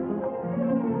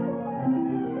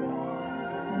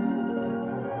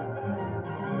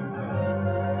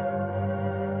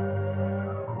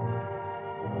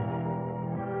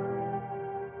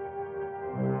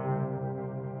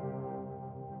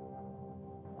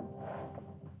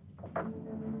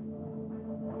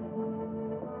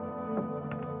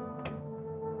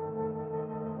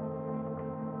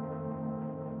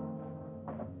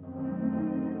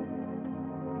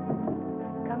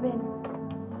 Come in.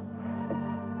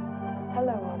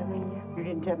 Hello, Aunt Amelia. You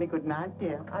didn't tell me good night,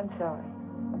 dear. I'm sorry.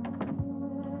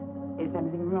 Is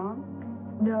anything wrong?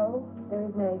 No, there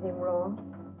isn't anything wrong.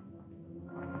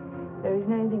 There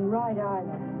isn't anything right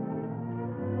either.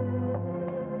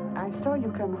 I saw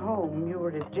you come home. You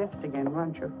were at Jeff's again,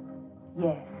 weren't you?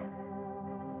 Yes.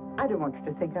 I don't want you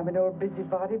to think I'm an old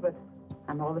busybody, but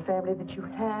I'm all the family that you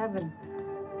have, and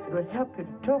it would help you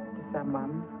to talk to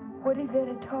someone. What is there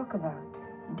to talk about?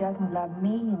 He doesn't love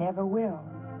me. He never will.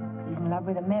 He's in love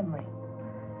with a memory.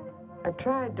 I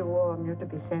tried to warn you to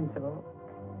be sensible.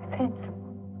 Sensible.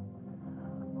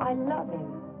 I love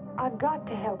him. I've got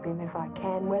to help him if I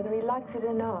can, whether he likes it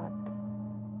or not.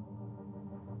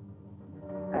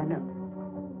 I know.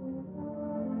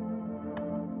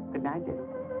 Good night, dear.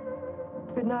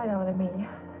 Good night, Aunt Amelia.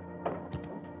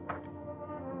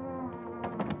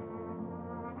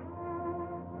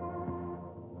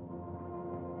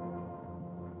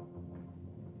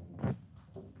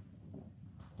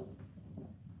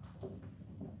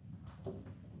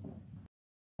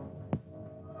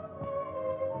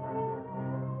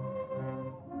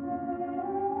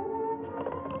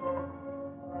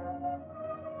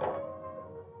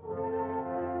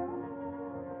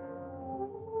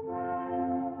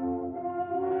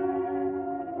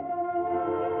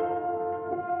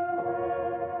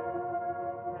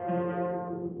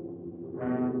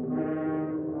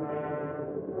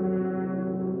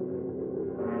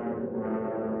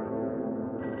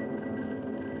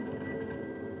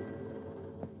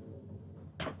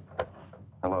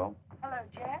 Hello? Hello,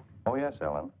 Jeff. Oh, yes,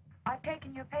 Ellen. I've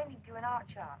taken your painting to an art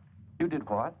shop. You did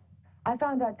what? I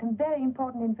found out some very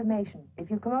important information.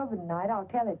 If you come over tonight, I'll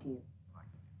tell it to you.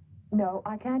 No,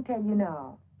 I can't tell you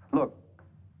now. Look,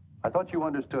 I thought you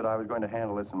understood I was going to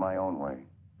handle this in my own way.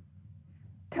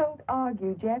 Don't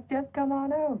argue, Jeff. Just come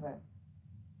on over.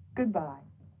 Goodbye.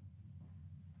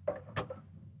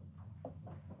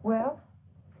 Well,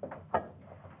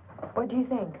 what do you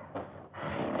think?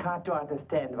 It's hard to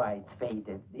understand why it's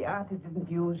faded. The artist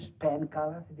didn't use pen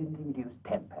colors, he didn't even use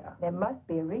tempera. There must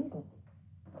be a reason.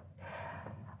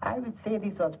 I would say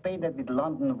this was painted with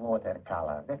London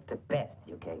watercolor. That's the best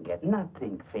you can get.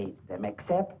 Nothing fades them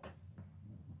except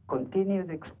continuous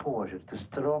exposure to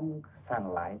strong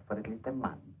sunlight for at least a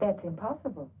month. That's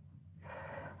impossible.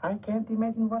 I can't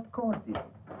imagine what caused it.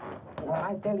 Well,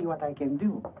 I'll tell you what I can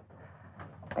do.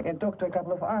 I can talk to a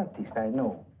couple of artists I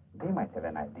know. They might have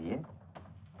an idea.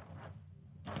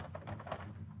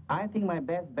 I think my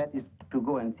best bet is to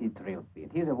go and see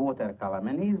Trilfit. He's a watercolor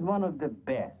man. He's one of the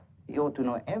best. He ought to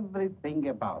know everything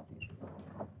about it.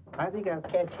 I think I'll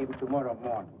catch him tomorrow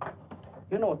morning.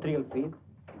 You know Trilfit,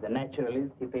 the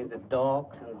naturalist. He paints the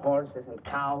dogs and horses and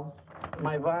cows.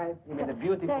 My wife, he made a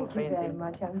beautiful Thank you painting. very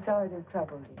much. I'm sorry to have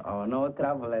troubled you. Oh, no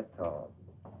trouble at all.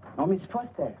 Oh, Miss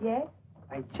Foster. Yes?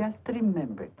 I just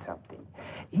remembered something.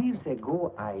 Years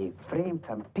ago, I framed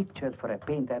some pictures for a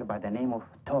painter by the name of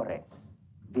Torres,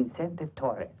 Vicente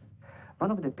Torres. One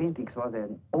of the paintings was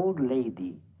an old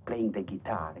lady playing the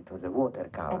guitar. It was a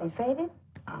watercolor. And it faded?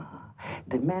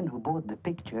 The man who bought the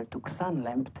picture took sun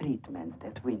lamp treatments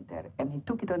that winter, and he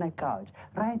took it on a couch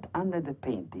right under the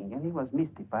painting, and he was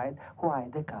mystified why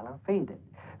the color faded.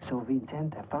 So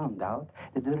Vicente found out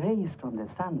that the rays from the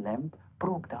sun lamp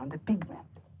broke down the pigment.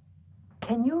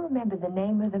 Can you remember the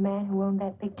name of the man who owned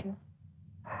that picture?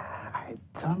 I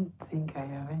don't think I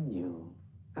ever knew.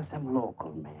 It was some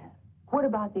local man. What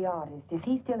about the artist? Is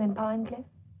he still in Pine Cliff?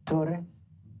 Torres?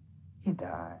 He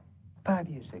died 5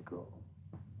 years ago.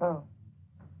 Oh.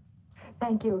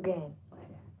 Thank you again.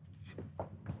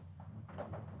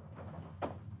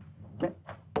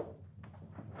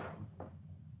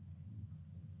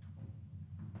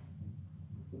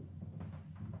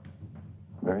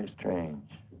 Very strange.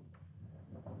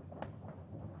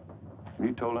 Have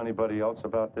you told anybody else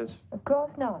about this? Of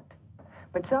course not.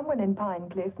 But someone in Pine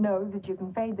Cliff knows that you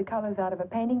can fade the colors out of a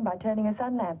painting by turning a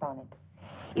sun lamp on it.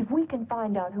 If we can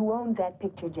find out who owns that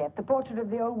picture, Jeff, the portrait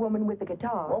of the old woman with the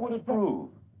guitar... What would it prove?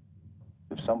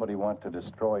 If somebody wants to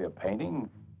destroy a painting,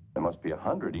 there must be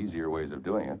 100 easier ways of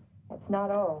doing it. That's not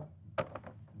all.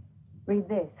 Read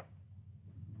this.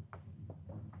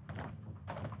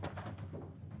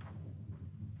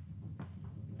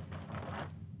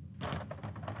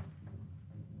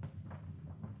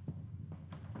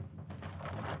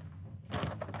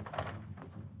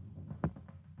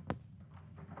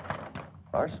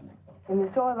 Arsenic? In the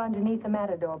soil underneath the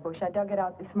matador bush. I dug it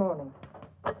out this morning.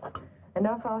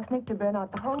 Enough arsenic to burn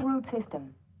out the whole root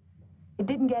system. It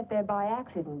didn't get there by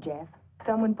accident, Jeff.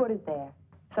 Someone put it there.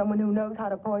 Someone who knows how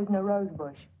to poison a rose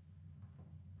bush.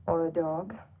 Or a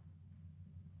dog.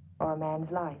 Or a man's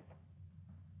life.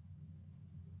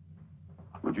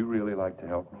 Would you really like to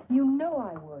help me? You know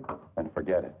I would. And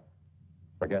forget it.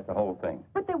 Forget the whole thing.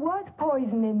 But there was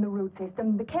poison in the root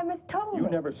system. The chemist told me. You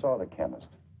never saw the chemist.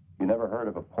 You never heard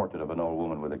of a portrait of an old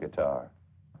woman with a guitar.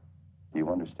 Do you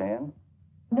understand?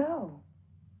 No.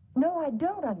 No, I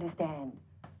don't understand.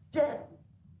 Jeff!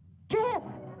 Jeff!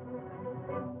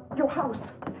 Your house.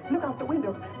 Look out the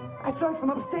window. I saw it from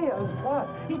upstairs. What?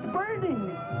 It's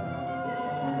burning.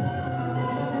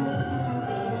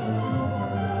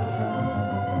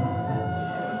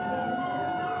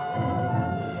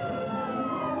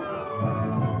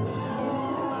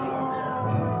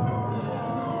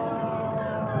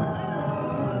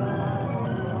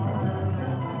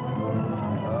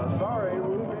 Sorry, we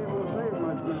won't be able to save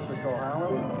much, Mr.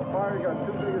 Cohalan. The fire got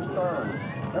too big a start.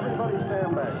 Everybody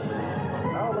stand back.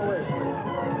 Out of the way, please.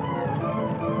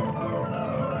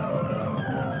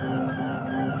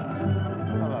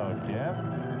 Hello, Jeff.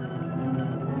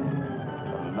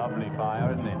 A lovely fire,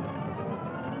 isn't it?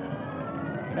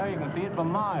 You know, you can see it for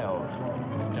miles.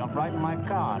 Jumped right in my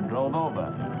car and drove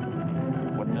over.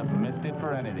 Wouldn't have missed it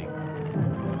for anything.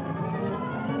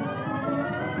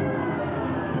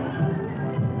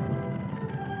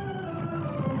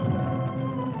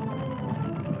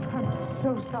 I'm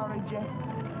so sorry, Jeff.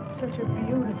 Such a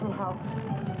beautiful house.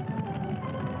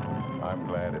 I'm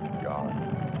glad it's gone.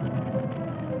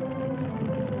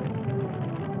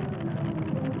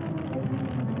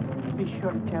 Be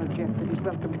sure to tell Jeff that he's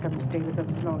welcome to come and stay with us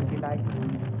as long as he likes.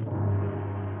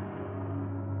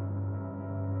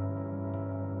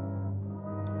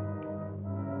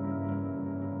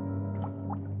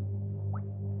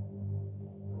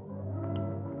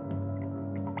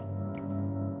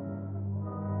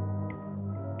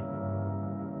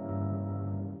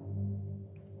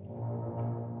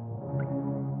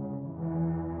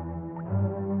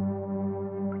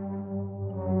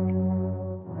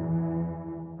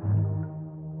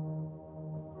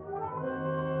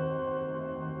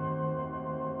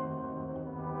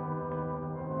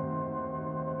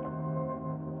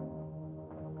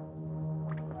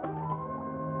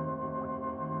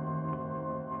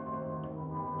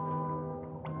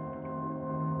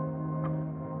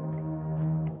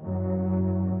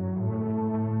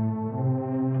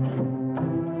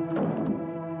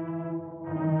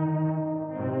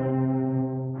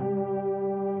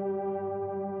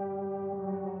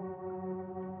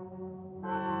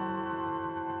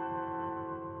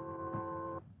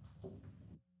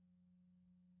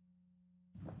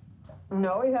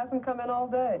 No, he hasn't come in all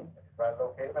day. Did you try to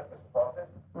locate him at Mr. Foster's?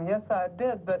 Yes, I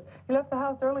did, but he left the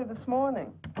house early this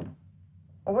morning.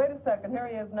 Well, wait a second. Here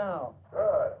he is now.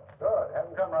 Good, good. Have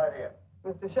him come right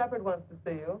in. Mr. Shepard wants to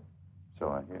see you. So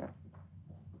I hear.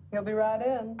 He'll be right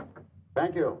in.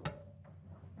 Thank you.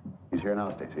 He's here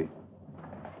now, Stacy.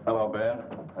 Hello, Ben.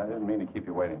 I didn't mean to keep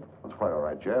you waiting. That's quite all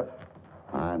right, Jeff.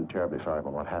 I'm terribly sorry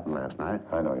about what happened last night.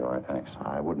 I know you are, thanks.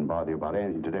 I wouldn't bother you about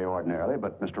anything today ordinarily,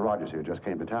 but Mr. Rogers here just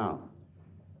came to town.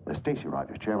 Stacy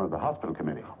Rogers, chairman of the hospital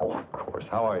committee. Oh, of course.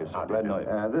 How are you, sir? Glad to know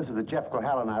you. This is the Jeff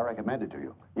Cohalan I recommended to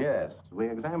you. Yes, we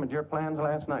examined your plans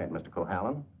last night, Mr.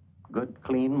 Cohalan. Good,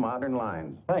 clean, modern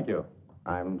lines. Thank you.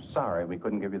 I'm sorry we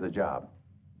couldn't give you the job.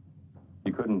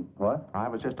 You couldn't what? I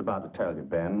was just about to tell you,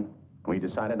 Ben. We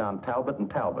decided on Talbot and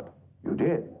Talbot. You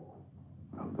did?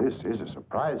 Well, this is a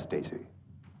surprise, Stacy.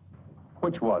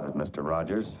 Which was it, Mr.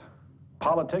 Rogers?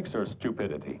 Politics or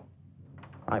stupidity?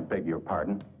 I beg your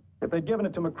pardon. If they'd given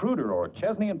it to Magruder or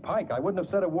Chesney and Pike, I wouldn't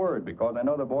have said a word because I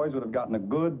know the boys would have gotten a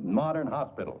good, modern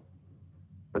hospital.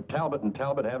 But Talbot and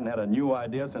Talbot haven't had a new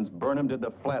idea since Burnham did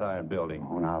the Flatiron building.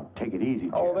 Oh, now, take it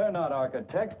easy, Jeff. Oh, they're not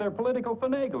architects. They're political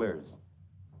finaglers.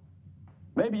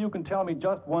 Maybe you can tell me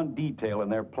just one detail in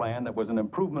their plan that was an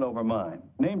improvement over mine.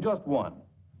 Name just one.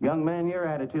 Young man, your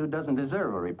attitude doesn't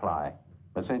deserve a reply.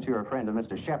 But since you're a friend of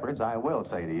Mr. Shepard's, I will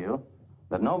say to you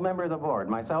that no member of the board,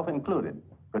 myself included,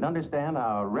 could understand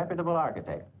how a reputable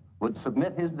architect would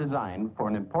submit his design for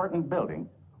an important building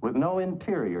with no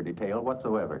interior detail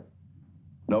whatsoever.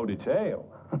 No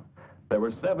detail? There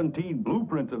were 17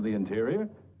 blueprints of the interior,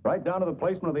 right down to the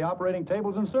placement of the operating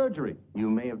tables and surgery. You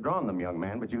may have drawn them, young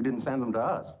man, but you didn't send them to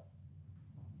us.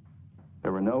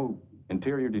 There were no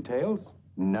interior details?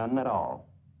 None at all.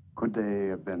 Could they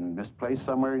have been misplaced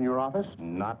somewhere in your office?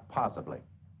 Not possibly.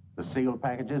 The sealed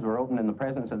packages were opened in the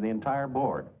presence of the entire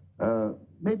board.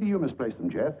 Maybe you misplaced them,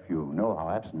 Jeff. You know how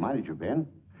absent-minded you've been.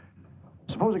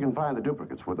 Suppose you can find the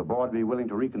duplicates. Would the board be willing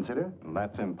to reconsider?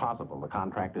 That's impossible. The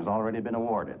contract has already been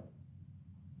awarded.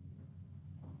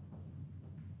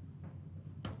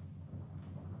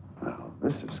 Well,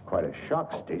 this is quite a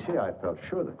shock, Stacy. I felt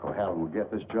sure that Cohalan would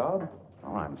get this job.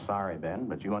 Oh, I'm sorry, Ben,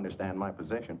 but you understand my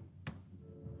position.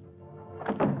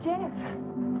 Jeff,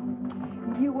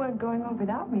 you weren't going home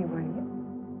without me, were you?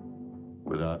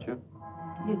 Without you?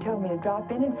 You told me to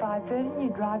drop in at 5:30 and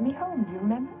you'd drive me home. Do you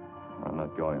remember? I'm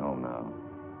not going home now.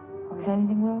 Was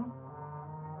anything wrong?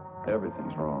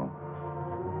 Everything's wrong.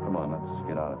 Come on, let's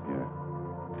get out of here.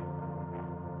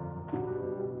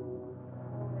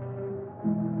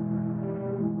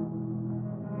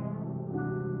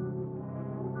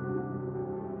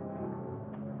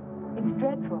 It's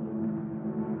dreadful.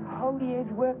 A whole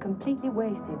year's work completely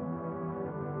wasted.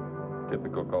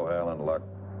 Typical Cohalan luck.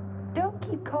 Don't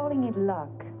keep calling it luck.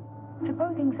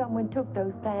 Supposing someone took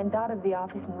those plans out of the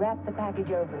office and wrapped the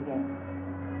package over again.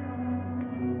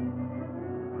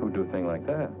 Who'd do a thing like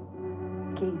that?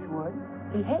 Keith would.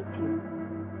 He hates you.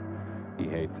 He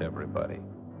hates everybody.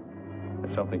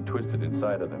 There's something twisted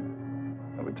inside of him.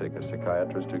 It would take a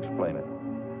psychiatrist to explain it.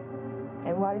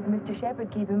 And why does Mr.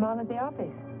 Shepherd keep him on at the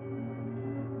office?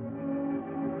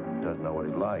 Doesn't know what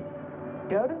he'd like.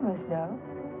 Dodo must know.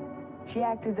 She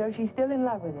acts as though she's still in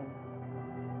love with him.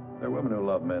 There are women who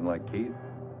love men like Keith.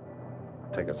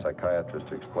 Take a psychiatrist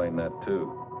to explain that,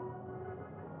 too.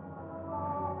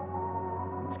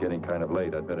 It's getting kind of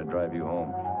late. I'd better drive you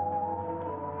home.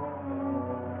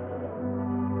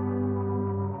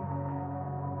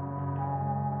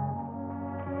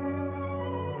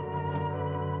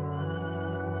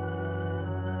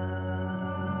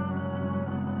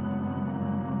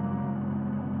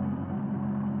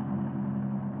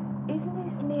 Isn't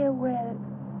this near where...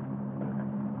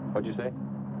 What'd you say?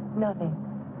 Nothing.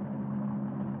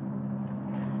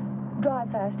 Drive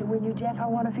faster, will you, Jeff? I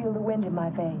want to feel the wind in my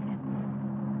face.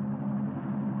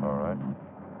 All right.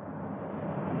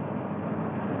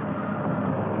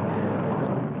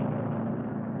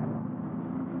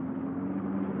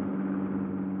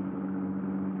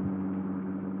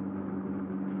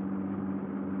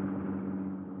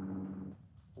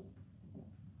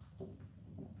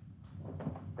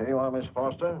 Here you are, Miss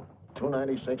Foster.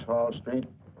 296 Hall Street,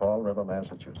 Fall River,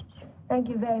 Massachusetts. Thank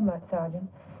you very much, Sergeant.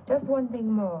 Just one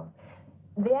thing more.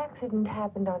 The accident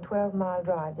happened on 12 Mile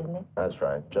Drive, didn't it? That's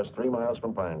right. Just 3 miles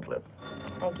from Pine Cliff.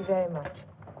 Thank you very much.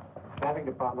 Traffic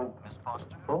Department. Miss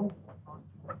Foster. Who?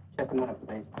 Just a minute,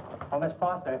 please. Oh, Miss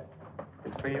Foster.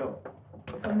 It's for you.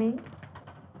 For me?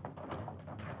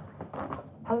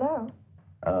 Hello?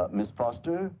 Miss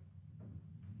Foster?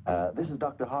 This is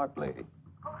Dr. Hartley.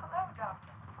 Oh, hello,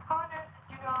 Doctor. How on earth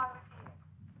did you know I was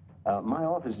here? My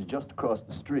office is just across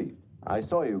the street. I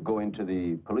saw you go into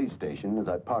the police station as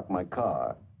I parked my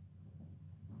car.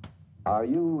 Are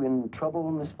you in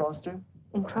trouble, Miss Foster?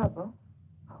 In trouble?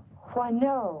 Why,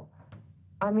 no.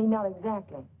 I mean, not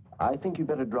exactly. I think you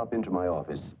better drop into my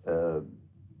office.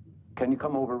 Can you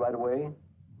come over right away?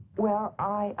 Well,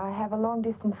 I have a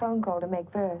long-distance phone call to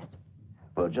make first.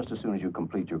 Well, just as soon as you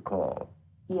complete your call.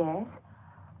 Yes.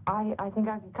 I think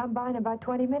I could come by in about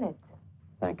 20 minutes.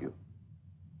 Thank you.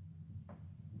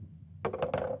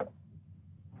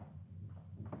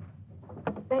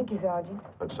 Thank you, Sergeant.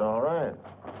 That's all right.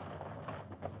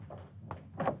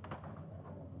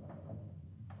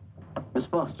 Miss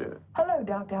Foster. Hello,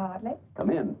 Dr. Hartley. Come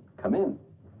in. Come in.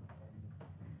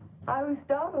 I was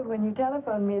startled when you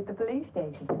telephoned me at the police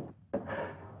station.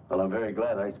 Well, I'm very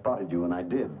glad I spotted you when I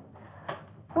did.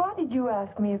 Why did you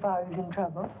ask me if I was in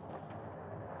trouble?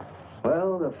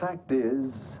 Well, the fact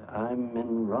is, I'm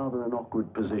in rather an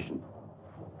awkward position.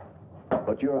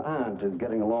 But your aunt is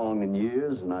getting along in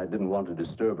years, and I didn't want to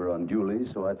disturb her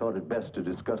unduly, so I thought it best to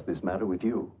discuss this matter with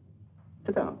you.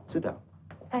 Sit down, sit down.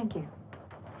 Thank you.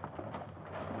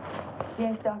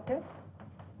 Yes, Doctor?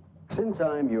 Since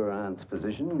I'm your aunt's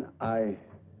physician, I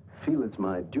feel it's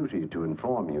my duty to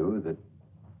inform you that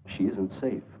she isn't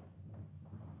safe.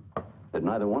 That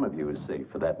neither one of you is safe,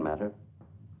 for that matter.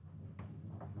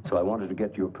 So I wanted to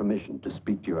get your permission to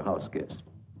speak to your house guest,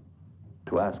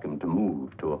 to ask him to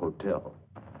move to a hotel.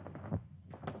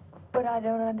 But I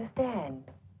don't understand.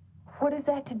 What has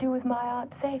that to do with my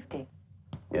aunt's safety?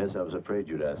 Yes, I was afraid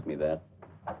you'd ask me that.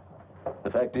 The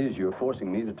The fact is, you're forcing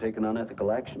me to take an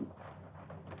unethical action.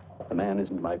 The man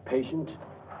isn't my patient,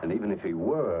 and even if he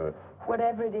were...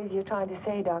 Whatever it is you're trying to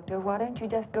say, Doctor, why don't you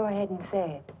just go ahead and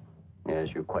say it? Yes,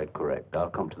 you're quite correct. I'll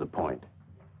come to the point.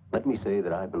 Let me say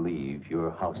that I believe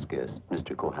your house guest,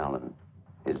 Mr. Cohalan,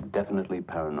 is definitely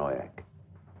paranoiac.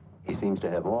 He seems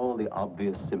to have all the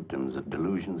obvious symptoms of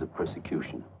delusions of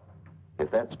persecution.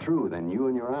 If that's true, then you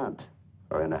and your aunt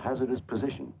are in a hazardous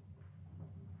position.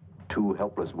 Two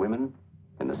helpless women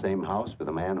in the same house with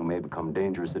a man who may become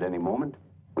dangerous at any moment.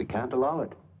 We can't allow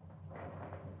it.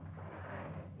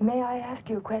 May I ask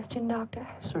you a question, Doctor?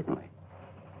 Certainly.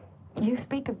 You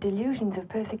speak of delusions of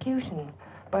persecution,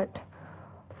 but...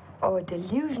 Oh, a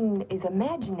delusion is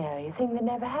imaginary, a thing that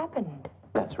never happened.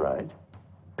 That's right.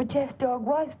 But Jeff's dog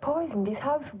was poisoned. His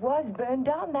house was burned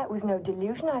down. That was no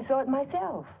delusion. I saw it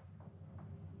myself.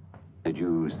 Did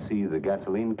you see the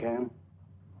gasoline can?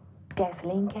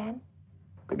 Gasoline can?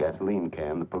 The gasoline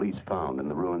can the police found in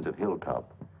the ruins of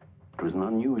Hilltop. It was an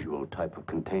unusual type of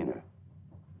container.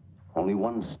 Only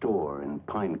one store in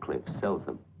Pine Cliff sells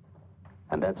them.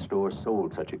 And that store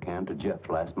sold such a can to Jeff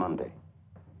last Monday.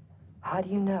 How do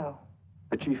you know?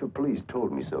 The chief of police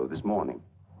told me so this morning.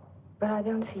 But I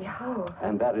don't see how.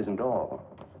 And that isn't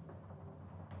all.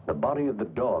 The body of the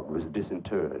dog was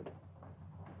disinterred.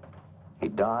 He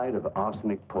died of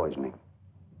arsenic poisoning.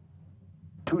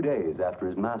 2 days after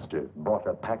his master bought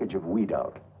a package of weed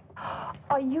out.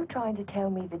 Are you trying to tell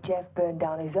me that Jeff burned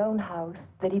down his own house?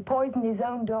 That he poisoned his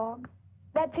own dog?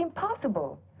 That's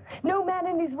impossible. No man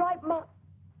in his right mind...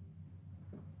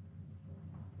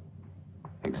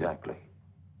 Exactly.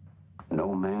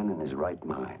 No man in his right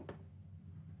mind.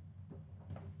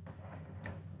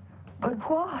 But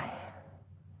why?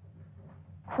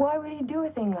 Why would he do a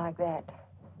thing like that?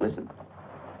 Listen.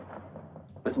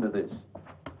 Listen to this.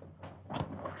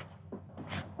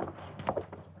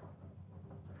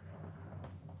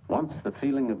 Once the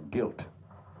feeling of guilt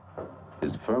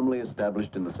is firmly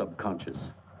established in the subconscious,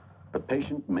 the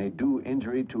patient may do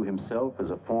injury to himself as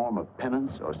a form of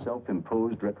penance or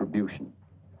self-imposed retribution.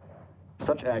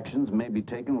 Such actions may be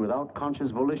taken without conscious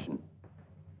volition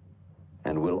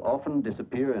and will often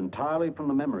disappear entirely from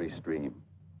the memory stream,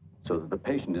 so that the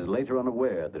patient is later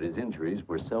unaware that his injuries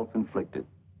were self-inflicted.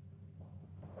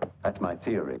 That's my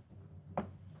theory,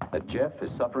 that Jeff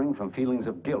is suffering from feelings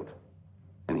of guilt,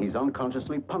 and he's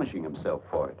unconsciously punishing himself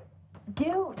for it.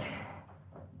 Guilt?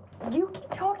 You keep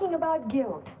talking about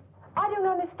guilt. I don't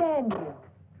understand you.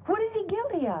 What is he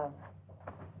guilty of?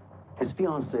 His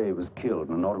fiancée was killed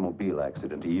in an automobile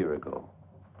accident a year ago,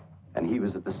 and he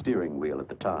was at the steering wheel at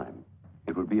the time.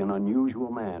 It would be an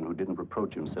unusual man who didn't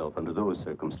reproach himself under those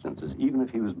circumstances, even if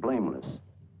he was blameless.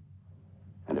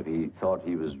 And if he thought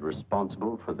he was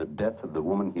responsible for the death of the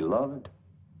woman he loved,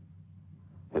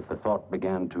 if the thought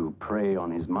began to prey on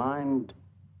his mind,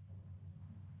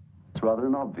 it's rather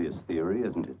an obvious theory,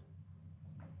 isn't it?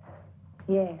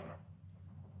 Yes.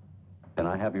 Then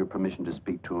I have your permission to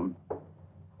speak to him.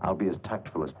 I'll be as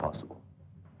tactful as possible.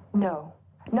 No,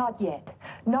 not yet.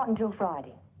 Not until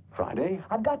Friday. Friday?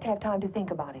 I've got to have time to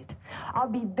think about it. I'll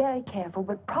be very careful,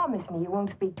 but promise me you won't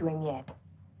speak to him yet.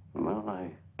 Well, I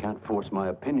can't force my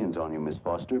opinions on you, Miss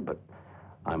Foster, but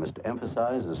I must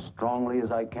emphasize as strongly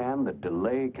as I can that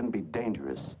delay can be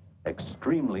dangerous.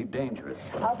 Extremely dangerous.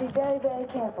 I'll be very, very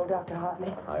careful, Dr.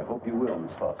 Hartley. I hope you will,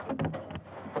 Miss Foster.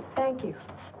 Thank you.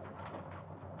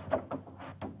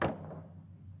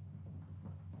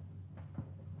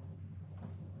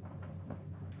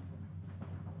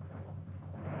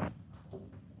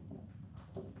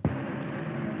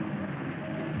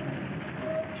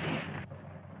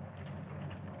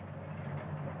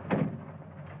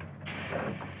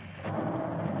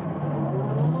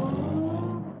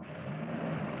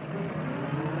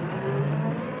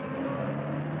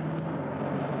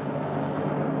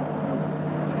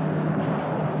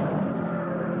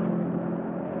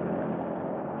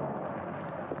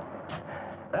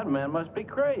 That man must be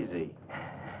crazy.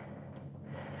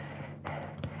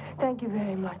 Thank you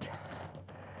very much.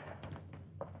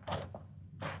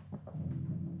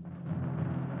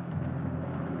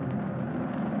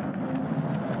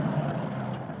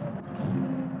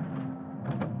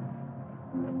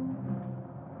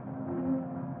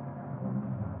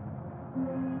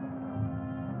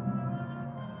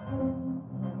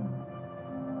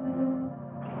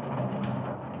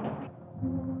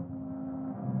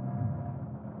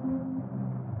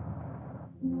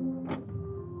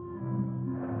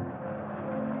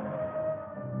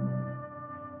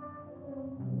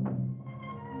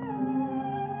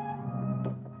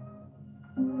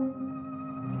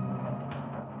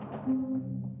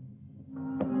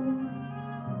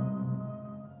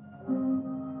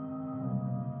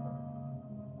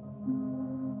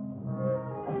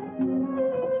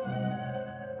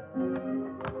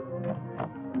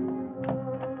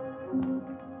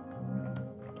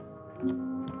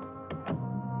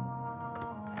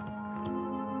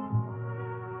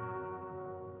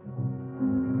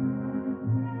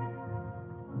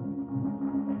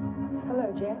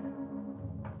 Hello, Jeff.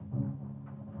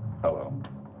 Hello.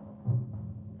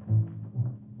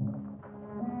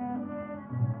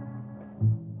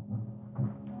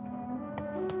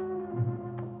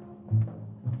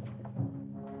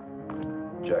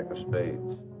 Jack of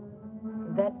spades.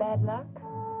 Is that bad luck?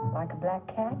 Like a black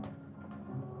cat?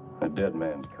 A dead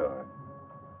man's card.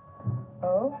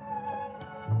 Oh?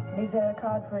 And is there a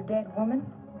card for a dead woman?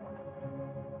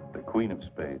 The queen of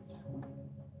spades.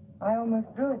 I almost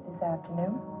drew it this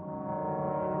afternoon.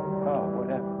 Oh, what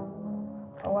happened?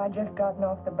 Oh, I just gotten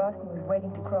off the bus and was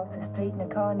waiting to cross the street and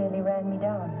a car nearly ran me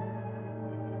down.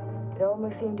 It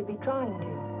almost seemed to be trying to.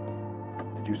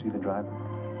 Did you see the driver?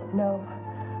 No,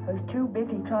 I was too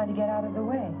busy trying to get out of the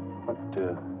way.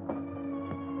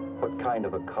 What kind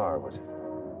of a car was it?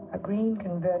 A green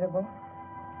convertible.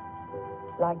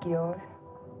 Like yours.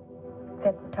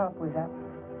 Except the top was up.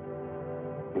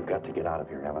 You've got to get out of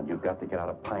here, Ellen. You've got to get out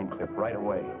of Pine Cliff right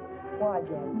away. Why,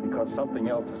 Jeff? Because something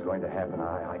else is going to happen.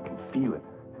 I can feel it.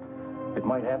 It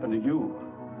might happen to you.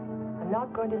 I'm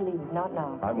not going to leave, not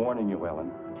now. I'm warning you,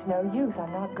 Ellen. It's no use,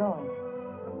 I'm not going.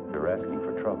 You're asking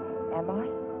for trouble. Am I?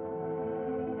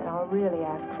 And I'll really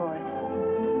ask for it.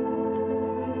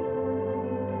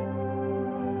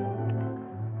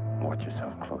 Watch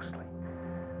yourself closely.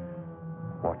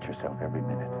 Watch yourself every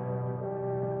minute.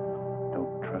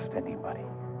 Don't trust anybody.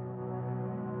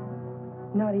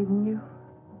 Not even you?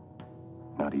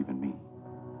 Not even me.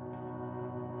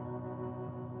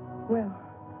 Well,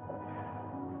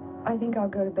 I think I'll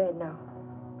go to bed now.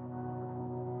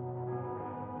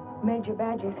 Major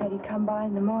Badger said he'd come by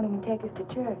in the morning and take us to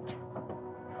church.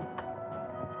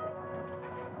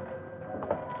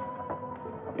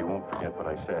 You won't forget what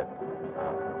I said.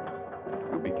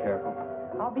 You be careful.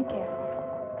 I'll be careful.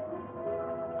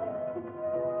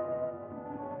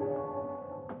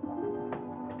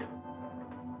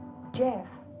 Jeff.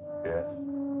 Yes?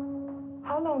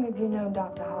 How long have you known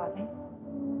Dr. Hartley?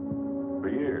 For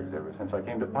years, ever since I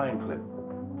came to Pine Cliff.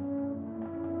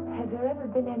 Has there ever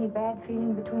been any bad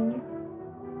feeling between you?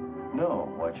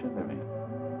 No, why should there be?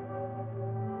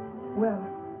 Well,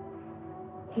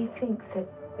 he thinks that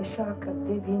the shock of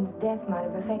Vivian's death might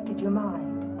have affected your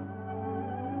mind.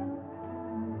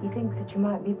 He thinks that you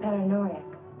might be paranoiac.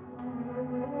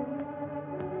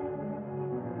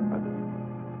 But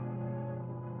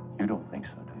you don't think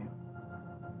so, do you?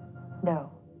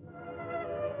 No.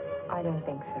 I don't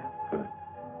think so. Good.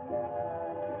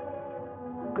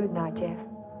 Good night, Jeff.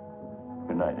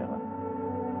 Good night, Ellen.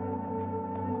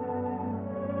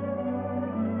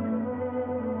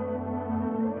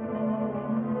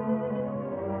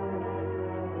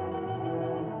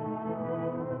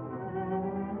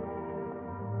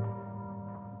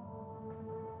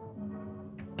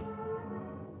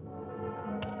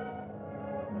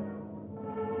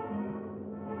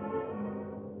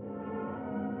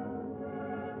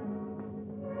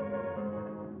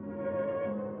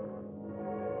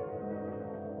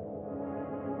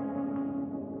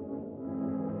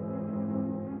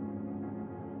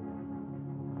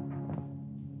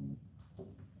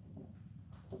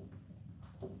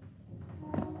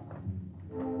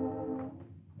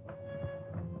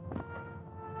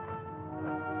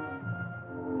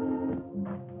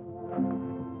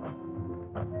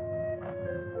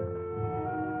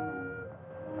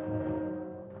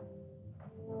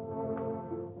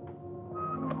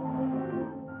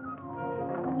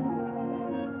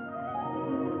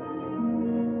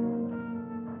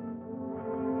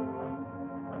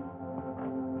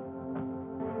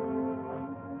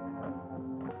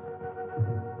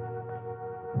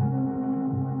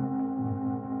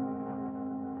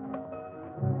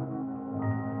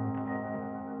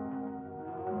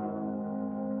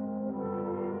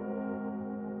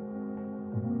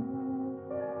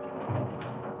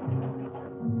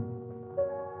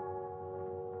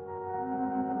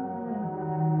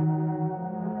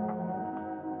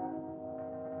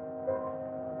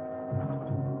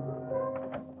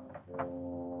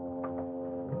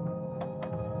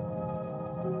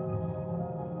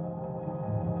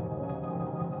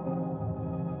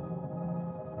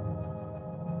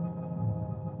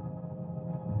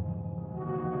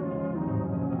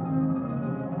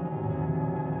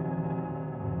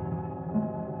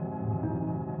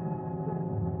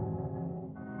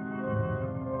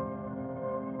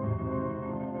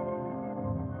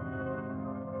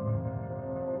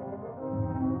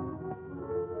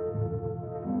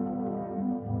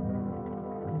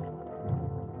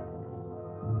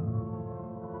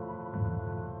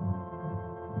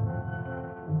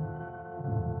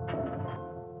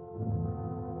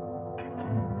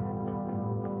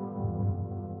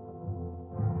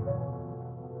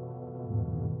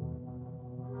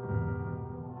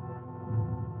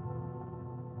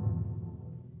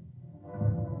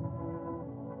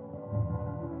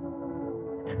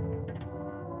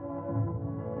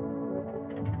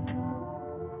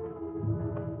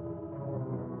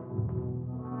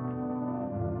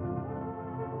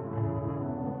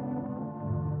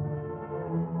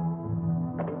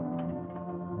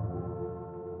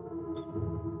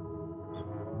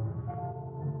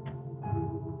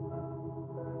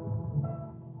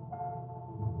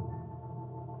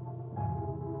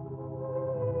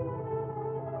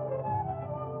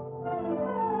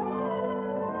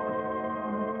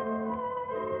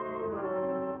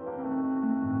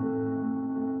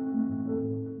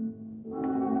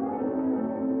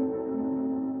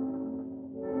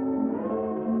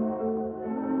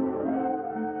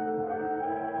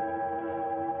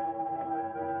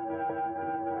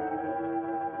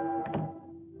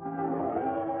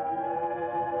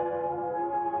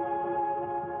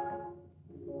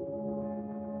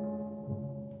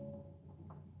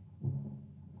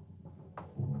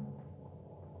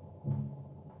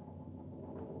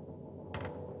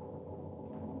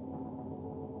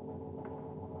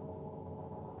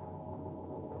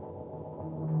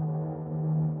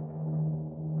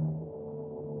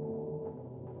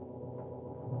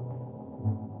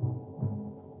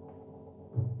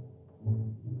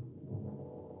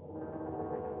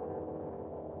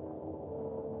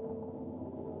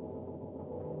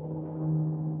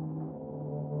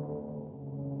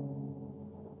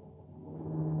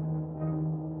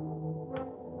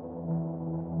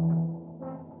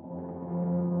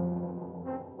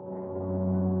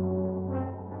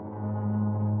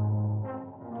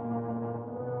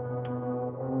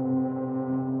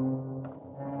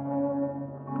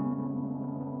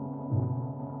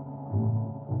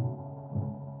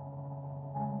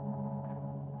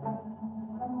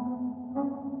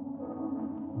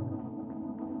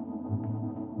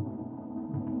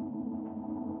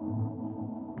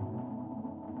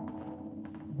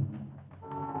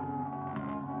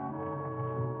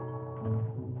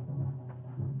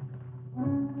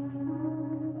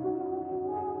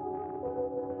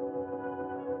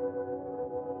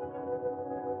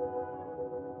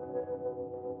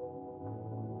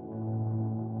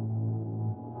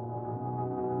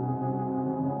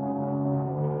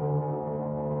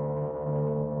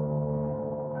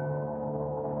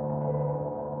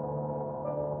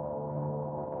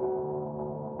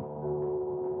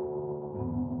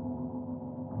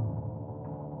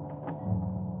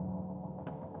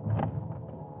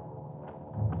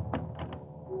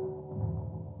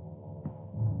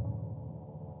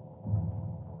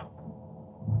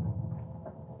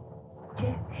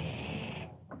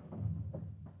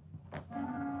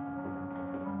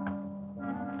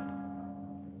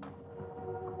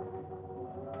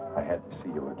 I had to see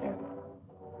you again.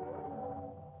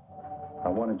 I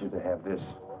wanted you to have this.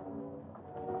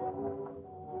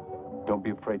 Don't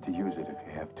be afraid to use it if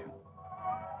you have to.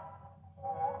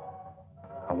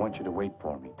 I want you to wait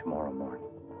for me tomorrow morning.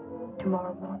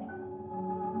 Tomorrow morning?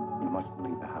 You mustn't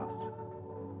leave the house.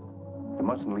 You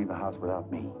mustn't leave the house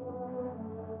without me.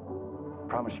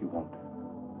 Promise you won't.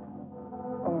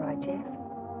 All right, Jeff.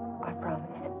 I promise.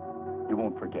 You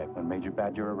won't forget when Major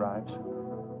Badger arrives?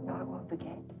 No, I won't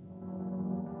forget.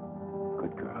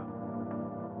 Good girl.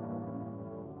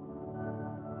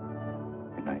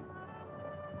 Good night.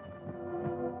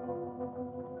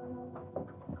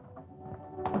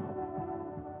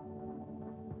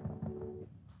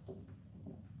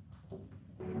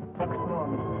 Next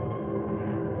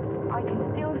morning. I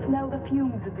can still smell the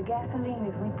fumes of the gasoline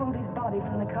as we pulled his body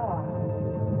from the car.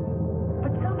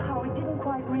 But somehow it didn't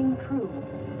quite ring true.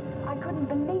 I couldn't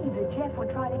believe that Jeff would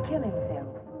try to kill himself.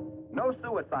 No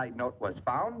suicide note was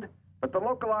found, but the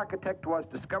local architect was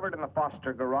discovered in the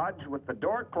Foster garage with the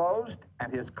door closed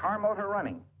and his car motor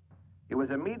running. He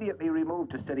was immediately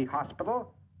removed to City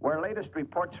Hospital, where latest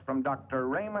reports from Dr.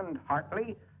 Raymond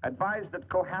Hartley advised that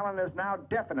Cohalan is now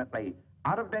definitely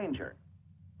out of danger.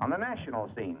 On the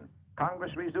national scene,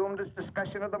 Congress resumed its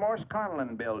discussion of the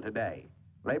Morse-Conlon bill today.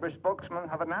 Labor spokesmen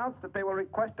have announced that they will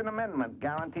request an amendment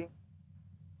guaranteeing...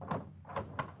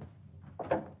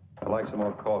 I'd like some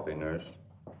more coffee, nurse.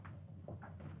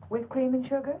 With cream and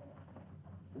sugar?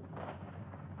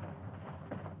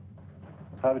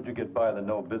 How did you get by the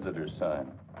no visitors sign?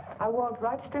 I walked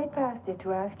right straight past it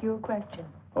to ask you a question.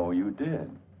 Oh, you did?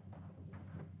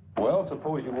 Well,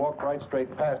 suppose you walk right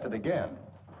straight past it again,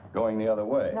 going the other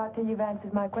way. Not till you've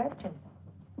answered my question.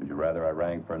 Would you rather I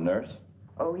rang for a nurse?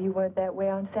 Oh, you weren't that way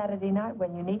on Saturday night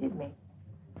when you needed me.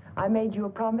 I made you a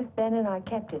promise then and I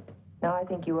kept it. Now I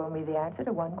think you owe me the answer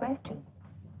to one question.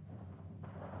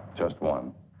 Just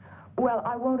one. Well,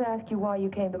 I won't ask you why you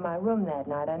came to my room that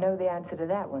night. I know the answer to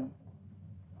that one.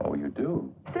 Oh, you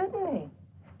do? Certainly.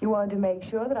 You wanted to make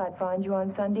sure that I'd find you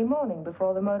on Sunday morning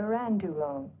before the motor ran too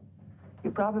long.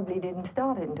 You probably didn't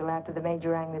start it until after the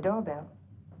major rang the doorbell.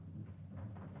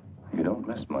 You don't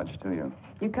miss much, do you?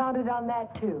 You counted on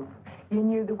that, too. You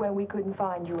knew that when we couldn't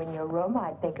find you in your room,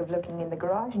 I'd think of looking in the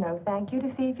garage, no thank you,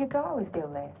 to see if your car was still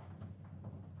there.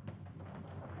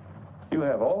 You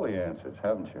have all the answers,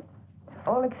 haven't you?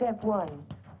 All except one.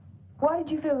 Why did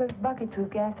you fill those buckets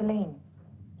with gasoline?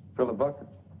 Fill the bucket?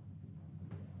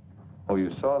 Oh,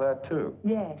 you saw that, too?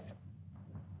 Yes.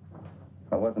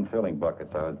 I wasn't filling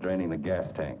buckets. I was draining the gas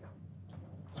tank.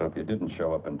 So if you didn't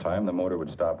show up in time, the motor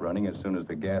would stop running as soon as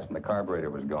the gas in the carburetor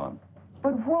was gone.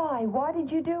 But why? Why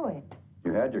did you do it?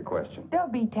 You had your question.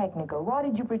 Don't be technical. Why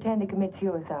did you pretend to commit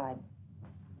suicide?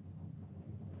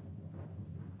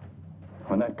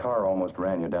 When that car almost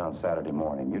ran you down Saturday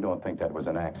morning, you don't think that was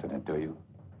an accident, do you?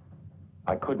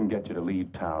 I couldn't get you to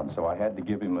leave town, so I had to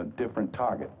give him a different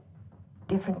target.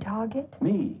 Different target?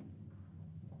 Me.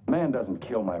 Man doesn't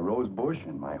kill my rose bush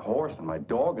and my horse and my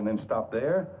dog and then stop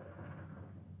there.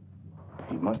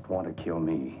 He must want to kill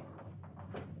me.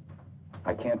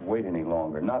 I can't wait any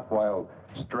longer, not while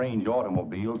strange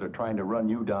automobiles are trying to run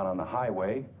you down on the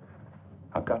highway.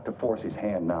 I've got to force his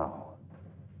hand now.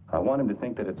 I want him to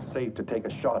think that it's safe to take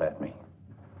a shot at me.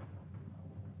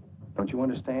 Don't you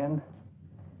understand?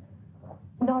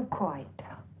 Not quite.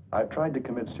 I've tried to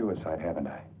commit suicide, haven't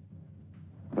I?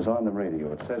 It was on the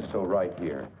radio. It says so right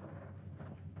here.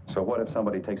 So what if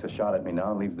somebody takes a shot at me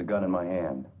now and leaves the gun in my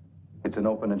hand? It's an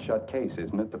open and shut case,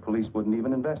 isn't it? The police wouldn't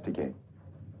even investigate.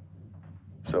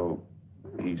 So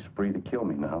he's free to kill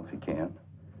me now if he can.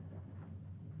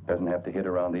 Doesn't have to hit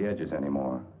around the edges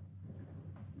anymore.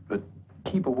 But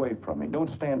keep away from me. Don't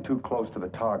stand too close to the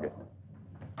target.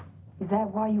 Is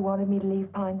that why you wanted me to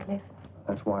leave Pine Cliff?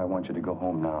 That's why I want you to go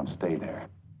home now and stay there.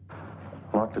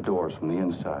 Lock the doors from the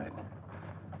inside.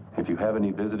 If you have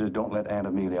any visitors, don't let Aunt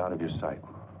Amelia out of your sight.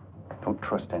 Don't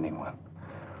trust anyone.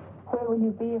 Where will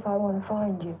you be if I want to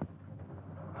find you?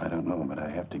 I don't know, but I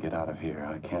have to get out of here.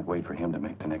 I can't wait for him to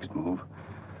make the next move.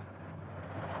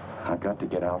 I've got to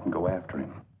get out and go after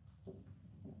him.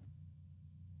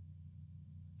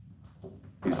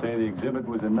 You say the exhibit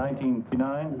was in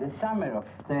 1939? The summer of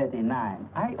 39.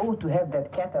 I ought to have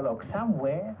that catalog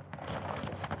somewhere.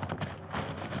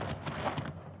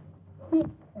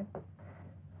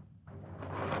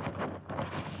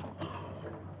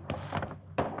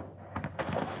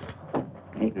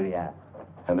 Here we are.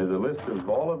 And there's a list of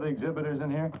all of the exhibitors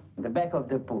in here? The back of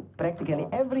the book. Practically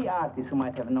every artist who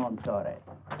might have known Torres.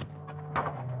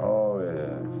 Oh,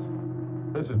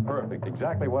 yes. This is perfect.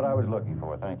 Exactly what I was looking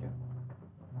for. Thank you.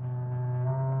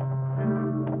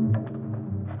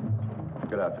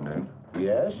 Good afternoon.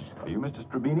 Yes? Are you Mr.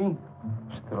 Strabini?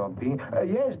 Strabini?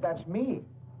 Yes, that's me.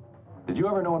 Did you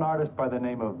ever know an artist by the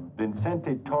name of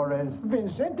Vincente Torres?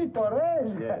 Vincente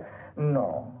Torres? Yes.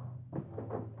 No.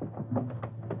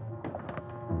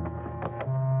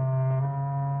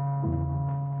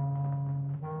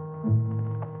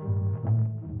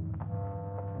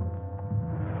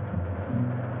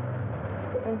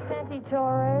 Vincente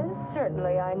Torres?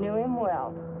 Certainly I knew him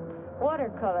well.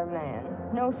 Watercolor man.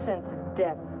 No sense of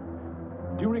depth.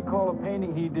 Do you recall a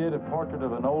painting he did, a portrait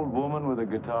of an old woman with a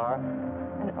guitar?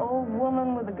 An old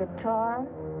woman with a guitar?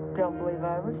 Don't believe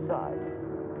I ever saw it.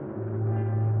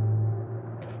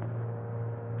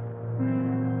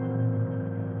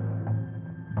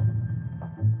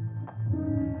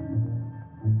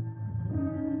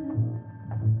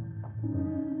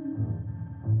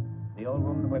 The old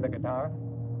woman with the guitar?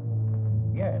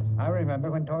 Yes, I remember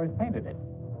when Torres painted it.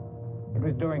 It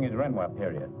was during his Renoir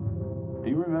period. Do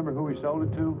you remember who he sold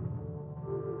it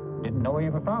to? Didn't know he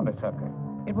ever found a sucker.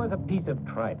 It was a piece of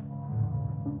tripe.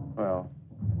 Well,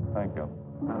 thank you.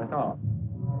 Not at all.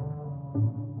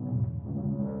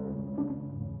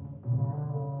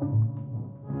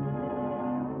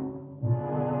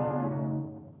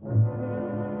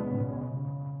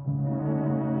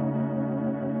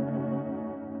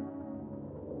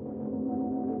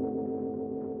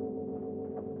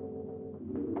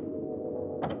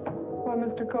 Why,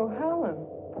 Mr. Cohalan,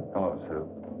 Hello,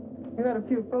 Sue. you had a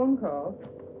few phone calls.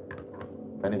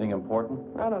 Anything important?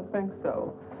 I don't think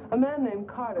so. A man named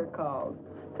Carter called.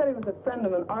 Said he was a friend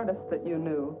of an artist that you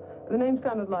knew. The name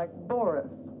sounded like Boris.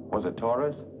 Was it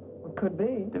Torres? It could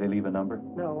be. Did he leave a number?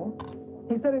 No.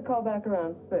 He said he'd call back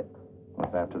around 6.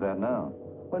 What's after that now?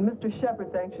 When Mr.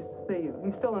 Shepard's anxious to see you.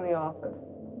 He's still in the office.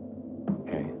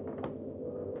 Okay.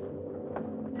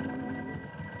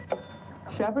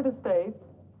 Shepard Estates.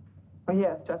 Oh,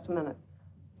 yes, just a minute.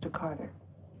 Mr. Carter.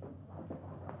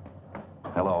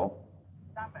 Hello?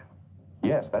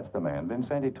 Yes, that's the man,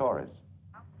 Vincente Torres.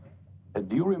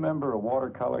 Do you remember a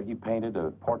watercolor he painted,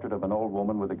 a portrait of an old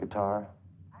woman with a guitar?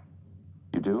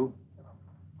 You do?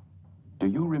 Do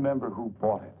you remember who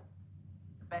bought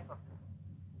it?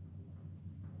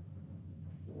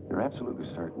 You're absolutely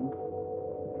certain?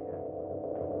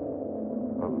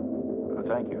 Well,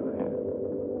 thank you.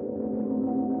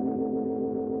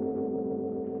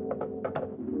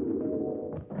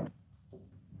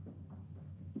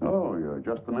 Oh, you're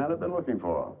just the man I've been looking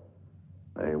for.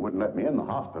 They wouldn't let me in the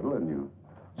hospital, and you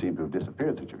seem to have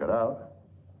disappeared since you got out.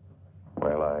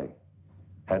 Well, I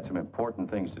had some important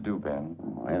things to do, Ben.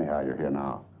 Well, anyhow, you're here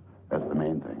now. That's the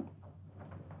main thing.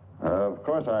 Of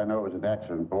course, I know it was an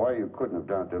accident, boy. You couldn't have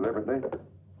done it deliberately.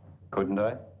 Couldn't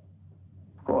I?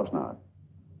 Of course not.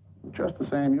 Just the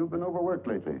same, you've been overworked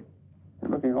lately.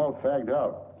 You're looking all fagged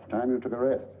out. It's time you took a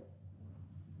rest.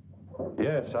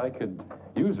 Yes, I could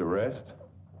use a rest.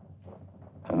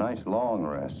 A nice long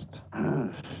rest.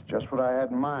 It's just what I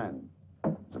had in mind.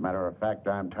 As a matter of fact,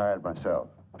 I'm tired myself.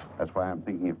 That's why I'm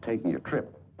thinking of taking a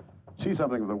trip. See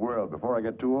something of the world before I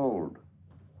get too old.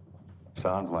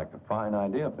 Sounds like a fine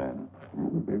idea, Ben.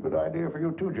 It'd be a good idea for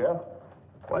you too, Jeff.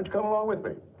 Why don't you come along with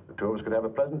me? The two of us could have a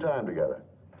pleasant time together.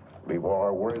 Leave all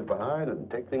our worries behind and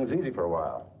take things easy for a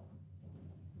while.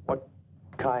 What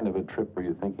kind of a trip were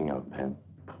you thinking of, Ben?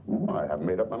 I haven't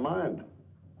made up my mind.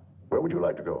 Where would you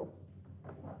like to go?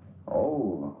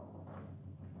 Oh,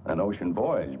 an ocean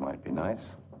voyage might be nice.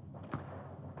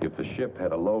 If the ship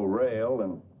had a low rail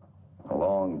and a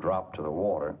long drop to the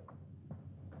water.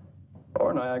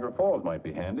 Or Niagara Falls might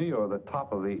be handy, or the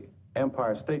top of the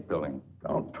Empire State Building.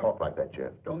 Don't talk like that,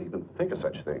 Jeff. Don't even think of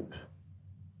such things.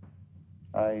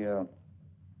 I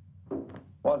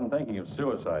wasn't thinking of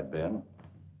suicide, Ben.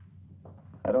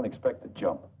 I don't expect to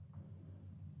jump.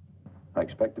 I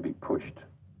expect to be pushed.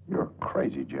 You're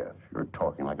crazy, Jeff. You're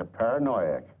talking like a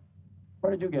paranoiac.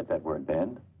 Where did you get that word,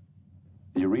 Ben?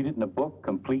 Did you read it in a book,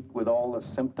 complete with all the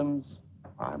symptoms?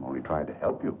 I'm only trying to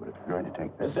help you, but if you're going to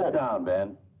take this... Sit down,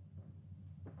 Ben.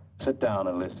 Sit down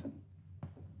and listen.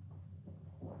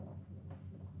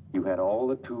 You had all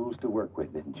the tools to work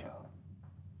with, didn't you?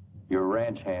 Your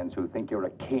ranch hands who think you're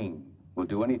a king will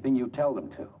do anything you tell them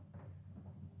to.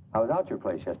 I was out your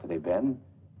place yesterday, Ben,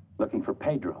 looking for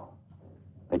Pedro.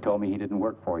 They told me he didn't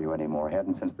work for you anymore,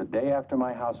 hadn't since the day after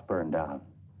my house burned down.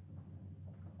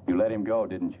 You let him go,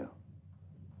 didn't you?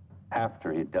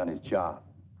 After he'd done his job.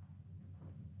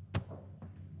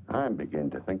 I'm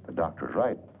beginning to think the doctor's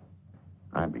right.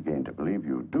 I'm beginning to believe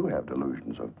you do have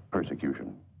delusions of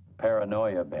persecution.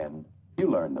 Paranoia, Ben. You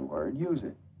learned the word. Use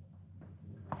it.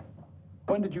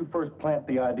 When did you first plant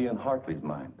the idea in Hartley's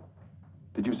mind?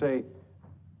 Did you say,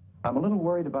 I'm a little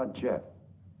worried about Jeff?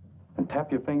 And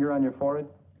tap your finger on your forehead?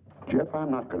 Jeff,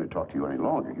 I'm not going to talk to you any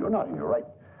longer. You're not in your right.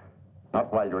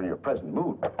 Not while you're in your present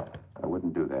mood. I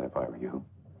wouldn't do that if I were you.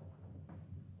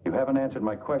 You haven't answered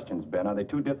my questions, Ben. Are they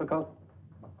too difficult?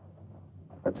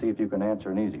 Let's see if you can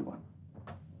answer an easy one.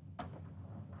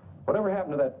 Whatever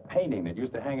happened to that painting that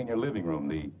used to hang in your living room,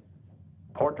 the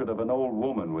portrait of an old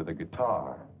woman with a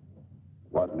guitar?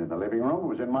 Wasn't in the living room. It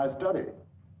was in my study.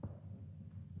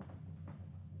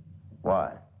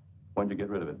 Why? When'd you get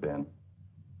rid of it, Ben?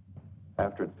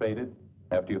 After it faded?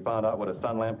 After you found out what a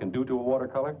sun lamp can do to a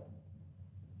watercolor?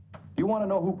 You want to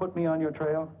know who put me on your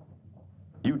trail?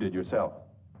 You did yourself.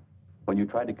 When you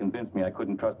tried to convince me I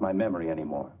couldn't trust my memory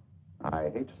anymore. I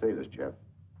hate to say this, Jeff,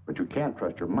 but you can't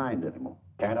trust your mind anymore.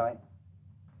 Can't I?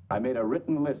 I made a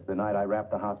written list the night I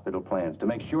wrapped the hospital plans to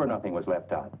make sure nothing was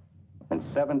left out. And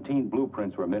 17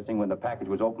 blueprints were missing when the package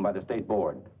was opened by the state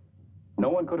board. No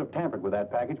one could have tampered with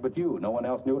that package but you. No one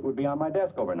else knew it would be on my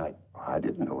desk overnight. I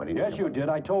didn't know anything. Yes, you did.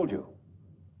 I told you.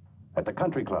 At the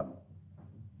country club.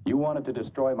 You wanted to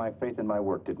destroy my faith in my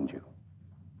work, didn't you?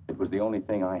 It was the only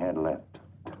thing I had left.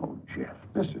 Oh, Jeff,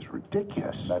 this is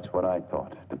ridiculous. That's what I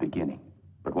thought at the beginning.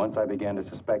 But once I began to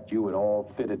suspect you, it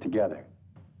all fitted together.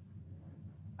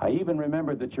 I even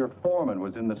remembered that your foreman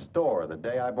was in the store the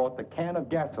day I bought the can of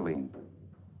gasoline.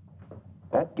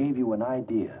 That gave you an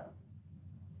idea,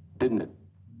 didn't it?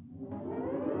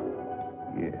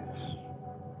 Yes.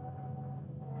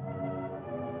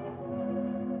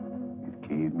 It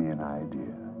gave me an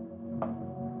idea.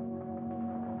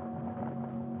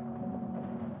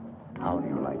 How do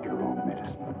you like your own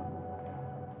medicine?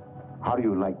 How do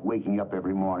you like waking up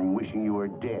every morning wishing you were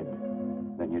dead?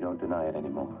 Then you don't deny it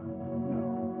anymore.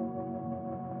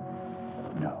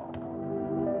 No.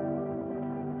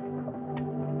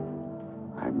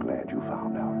 I'm glad you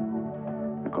found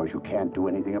out. Because you can't do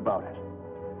anything about it.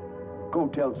 Go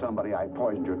tell somebody I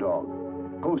poisoned your dog.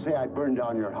 Go say I burned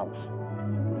down your house.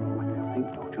 What they'll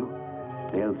think, don't you?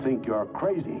 They'll think you're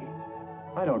crazy.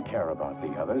 I don't care about the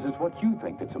others. It's what you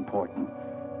think that's important.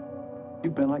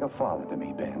 You've been like a father to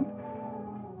me, Ben.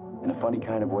 In a funny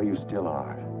kind of way, you still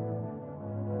are.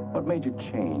 What made you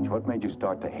change? What made you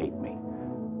start to hate me?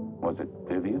 Was it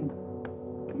Vivian?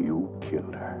 You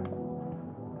killed her.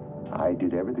 I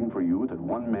did everything for you that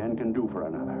one man can do for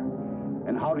another.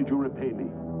 And how did you repay me?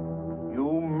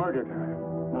 You murdered her.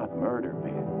 Not murder,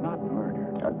 Ben. Not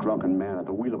murder. A drunken man at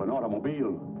the wheel of an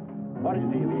automobile. What is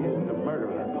he if he isn't a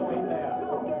murderer? Go in there.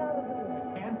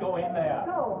 Can't go in there.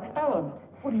 Go. Ellen,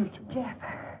 what are you doing? Jeff.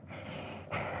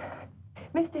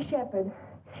 Mr. Shepherd,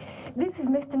 this is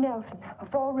Mr. Nelson of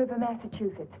Fall River,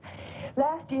 Massachusetts.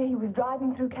 Last year he was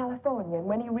driving through California, and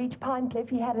when he reached Pine Cliff,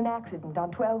 he had an accident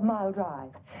on 12 Mile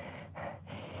Drive.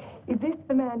 Is this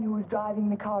the man who was driving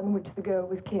the car in which the girl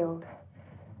was killed?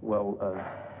 Well,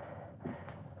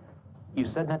 you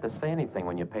said not to say anything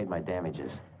when you paid my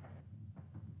damages.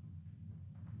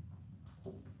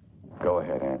 Go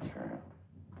ahead, answer.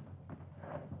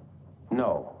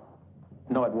 No.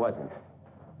 No, it wasn't.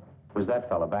 It was that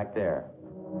fella back there.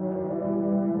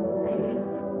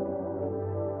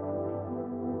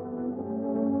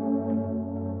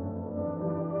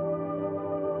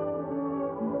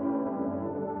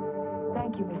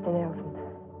 Thank you, Mr. Nelson.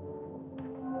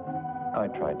 I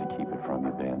tried to keep it from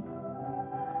you, Ben.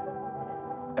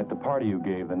 At the party you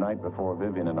gave the night before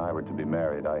Vivian and I were to be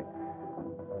married, I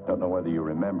don't know whether you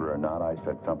remember or not, I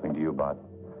said something to you about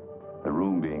the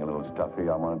room being a little stuffy.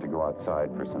 I wanted to go outside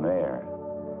for some air.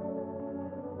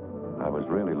 I was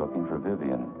really looking for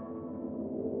Vivian.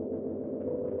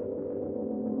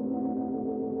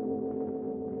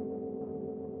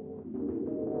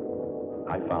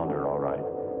 I found her, all right.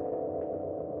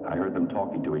 I heard them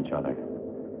talking to each other.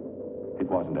 It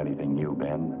wasn't anything new,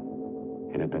 Ben.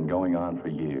 It had been going on for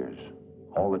years,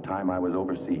 all the time I was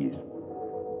overseas.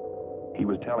 He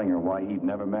was telling her why he'd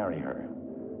never marry her.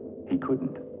 He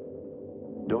couldn't.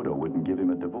 Dodo wouldn't give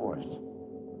him a divorce.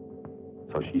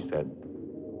 So she said,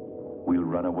 we'll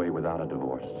run away without a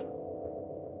divorce.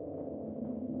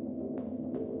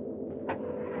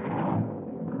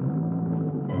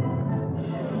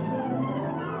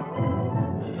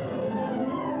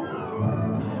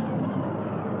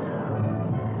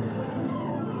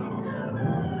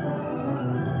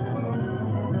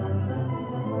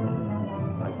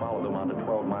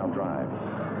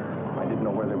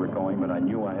 But I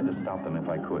knew I had to stop them if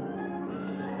I could.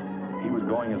 He was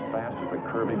going as fast as the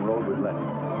curving road would let him.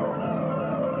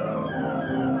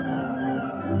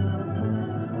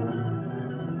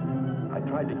 I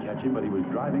tried to catch him, but he was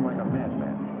driving like a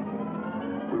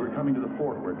madman. We were coming to the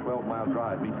fort where 12 Mile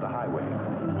Drive meets the highway.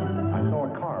 I saw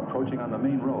a car approaching on the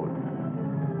main road.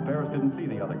 Ferris didn't see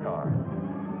the other car.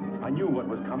 I knew what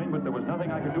was coming, but there was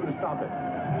nothing I could do to stop it.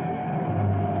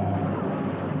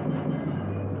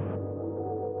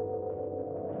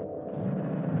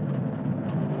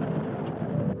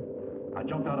 I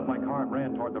jumped out of my car and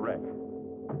ran toward the wreck.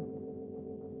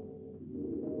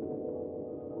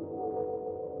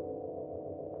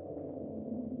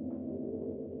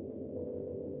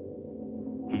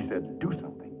 He said, do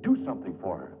something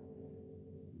for her.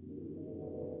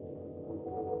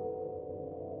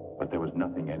 But there was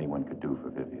nothing anyone could do for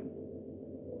Vivian.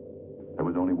 There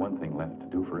was only one thing left to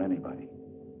do for anybody.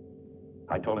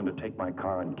 I told him to take my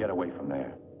car and get away from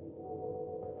there.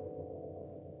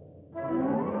 I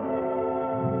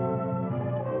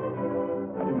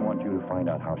didn't want you to find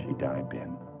out how she died,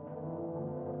 Ben,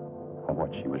 or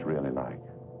what she was really like.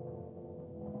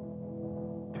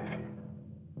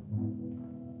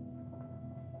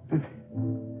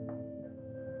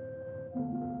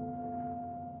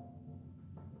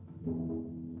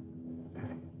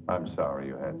 I'm sorry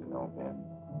you had to know, Ben.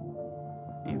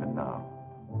 Even now.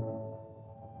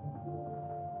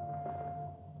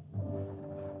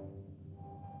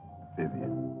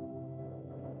 Vivian,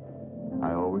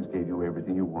 I always gave you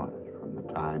everything you wanted from the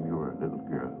time you were a little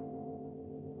girl.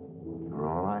 You were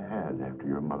all I had after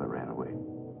your mother ran away.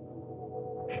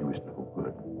 She was no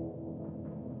good.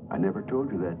 I never told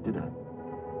you that, did I?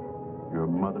 Your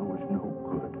mother was no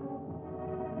good.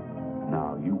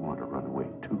 Now you want to run away,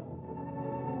 too.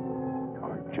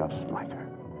 You're just like her.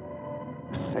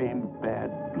 The same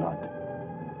bad blood.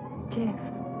 Jeff,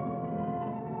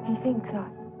 he thinks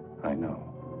I know.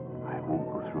 I won't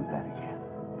go through that again.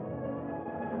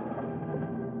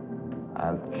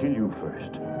 I'll kill you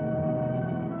first.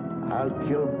 I'll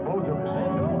kill both of us.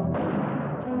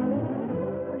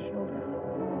 My shoulder.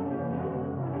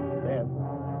 Man,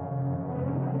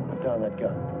 put down that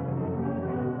gun.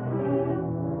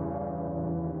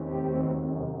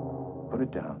 Put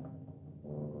it down.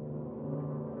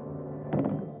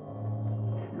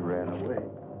 She ran away.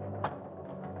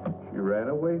 She ran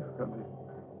away from me.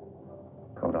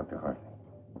 Go, Dr. Hartley.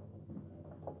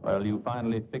 Well, you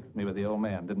finally fixed me with the old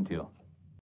man, didn't you?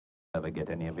 Never get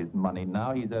any of his money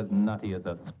now. He's as nutty as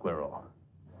a squirrel.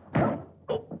 Now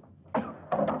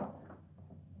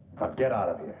get out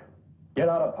of here. Get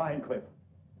out of Pine Cliff.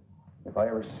 If I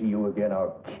ever see you again,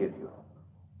 I'll kill you.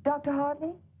 Dr.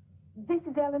 Hartley, this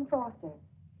is Ellen Foster.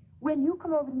 Will you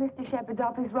come over to Mr. Shepard's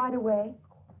office right away?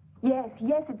 Yes,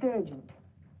 it's urgent.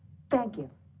 Thank you.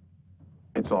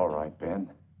 It's all right, Ben.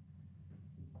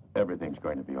 Everything's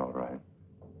going to be all right.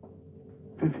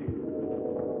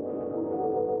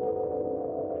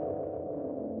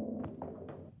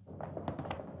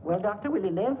 Well, Doctor, will he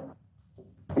live?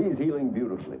 He's healing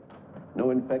beautifully.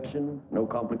 No infection, no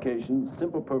complications,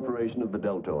 simple perforation of the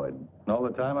deltoid. And all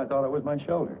the time I thought it was my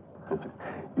shoulder.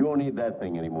 You won't need that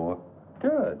thing anymore.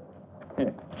 Good.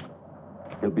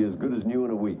 He'll be as good as new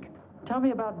in a week. Tell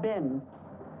me about Ben.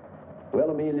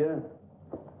 Well, Amelia,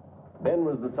 Ben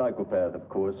was the psychopath, of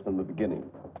course, from the beginning.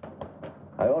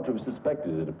 I ought to have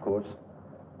suspected it, of course.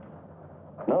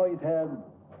 Now he's had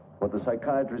what the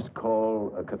psychiatrists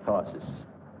call a catharsis.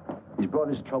 He's brought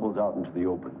his troubles out into the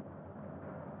open.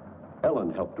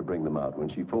 Ellen helped to bring them out when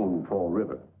she phoned Fall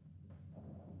River.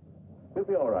 He'll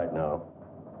be all right now,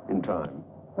 in time.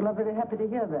 Well, I'm very happy to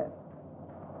hear that.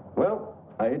 Well,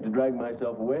 I hate to drag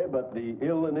myself away, but the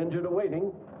ill and injured are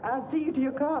waiting. I'll see you to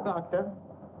your car, Doctor.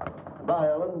 Bye,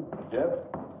 Ellen. Jeff?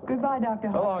 Goodbye,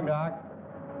 Dr. So long, Doc.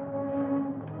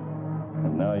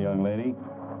 And now, young lady,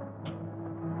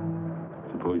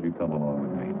 suppose you come along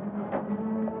with me.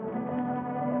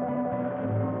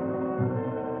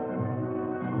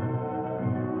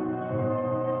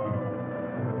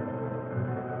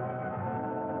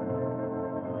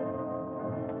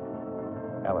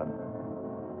 Ellen.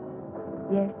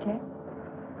 Yes, Jeff?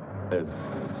 There's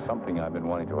something I've been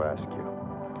wanting to ask you.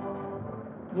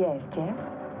 Yes, Jeff?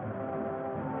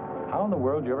 How in the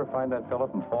world did you ever find that fellow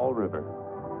from Fall River?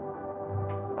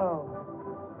 Oh,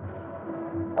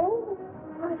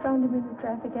 I found him in the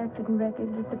traffic accident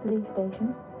records at the police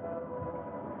station.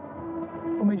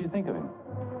 What made you think of him?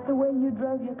 The way you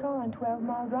drove your car on 12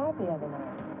 Mile Drive the other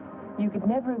night. You could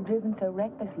never have driven so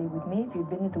recklessly with me if you'd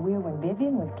been at the wheel when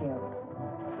Vivian was killed.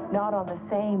 Not on the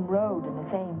same road in the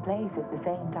same place at the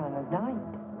same time of night.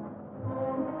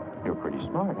 You're pretty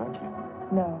smart, aren't you?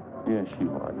 No. Yes,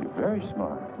 you are. You're very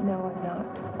smart. No, I'm not.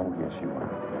 Oh, yes, you are.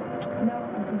 No,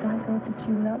 because I thought that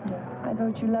you loved her. I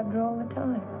thought you loved her all the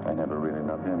time. I never really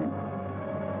loved anyone.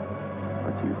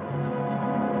 But you.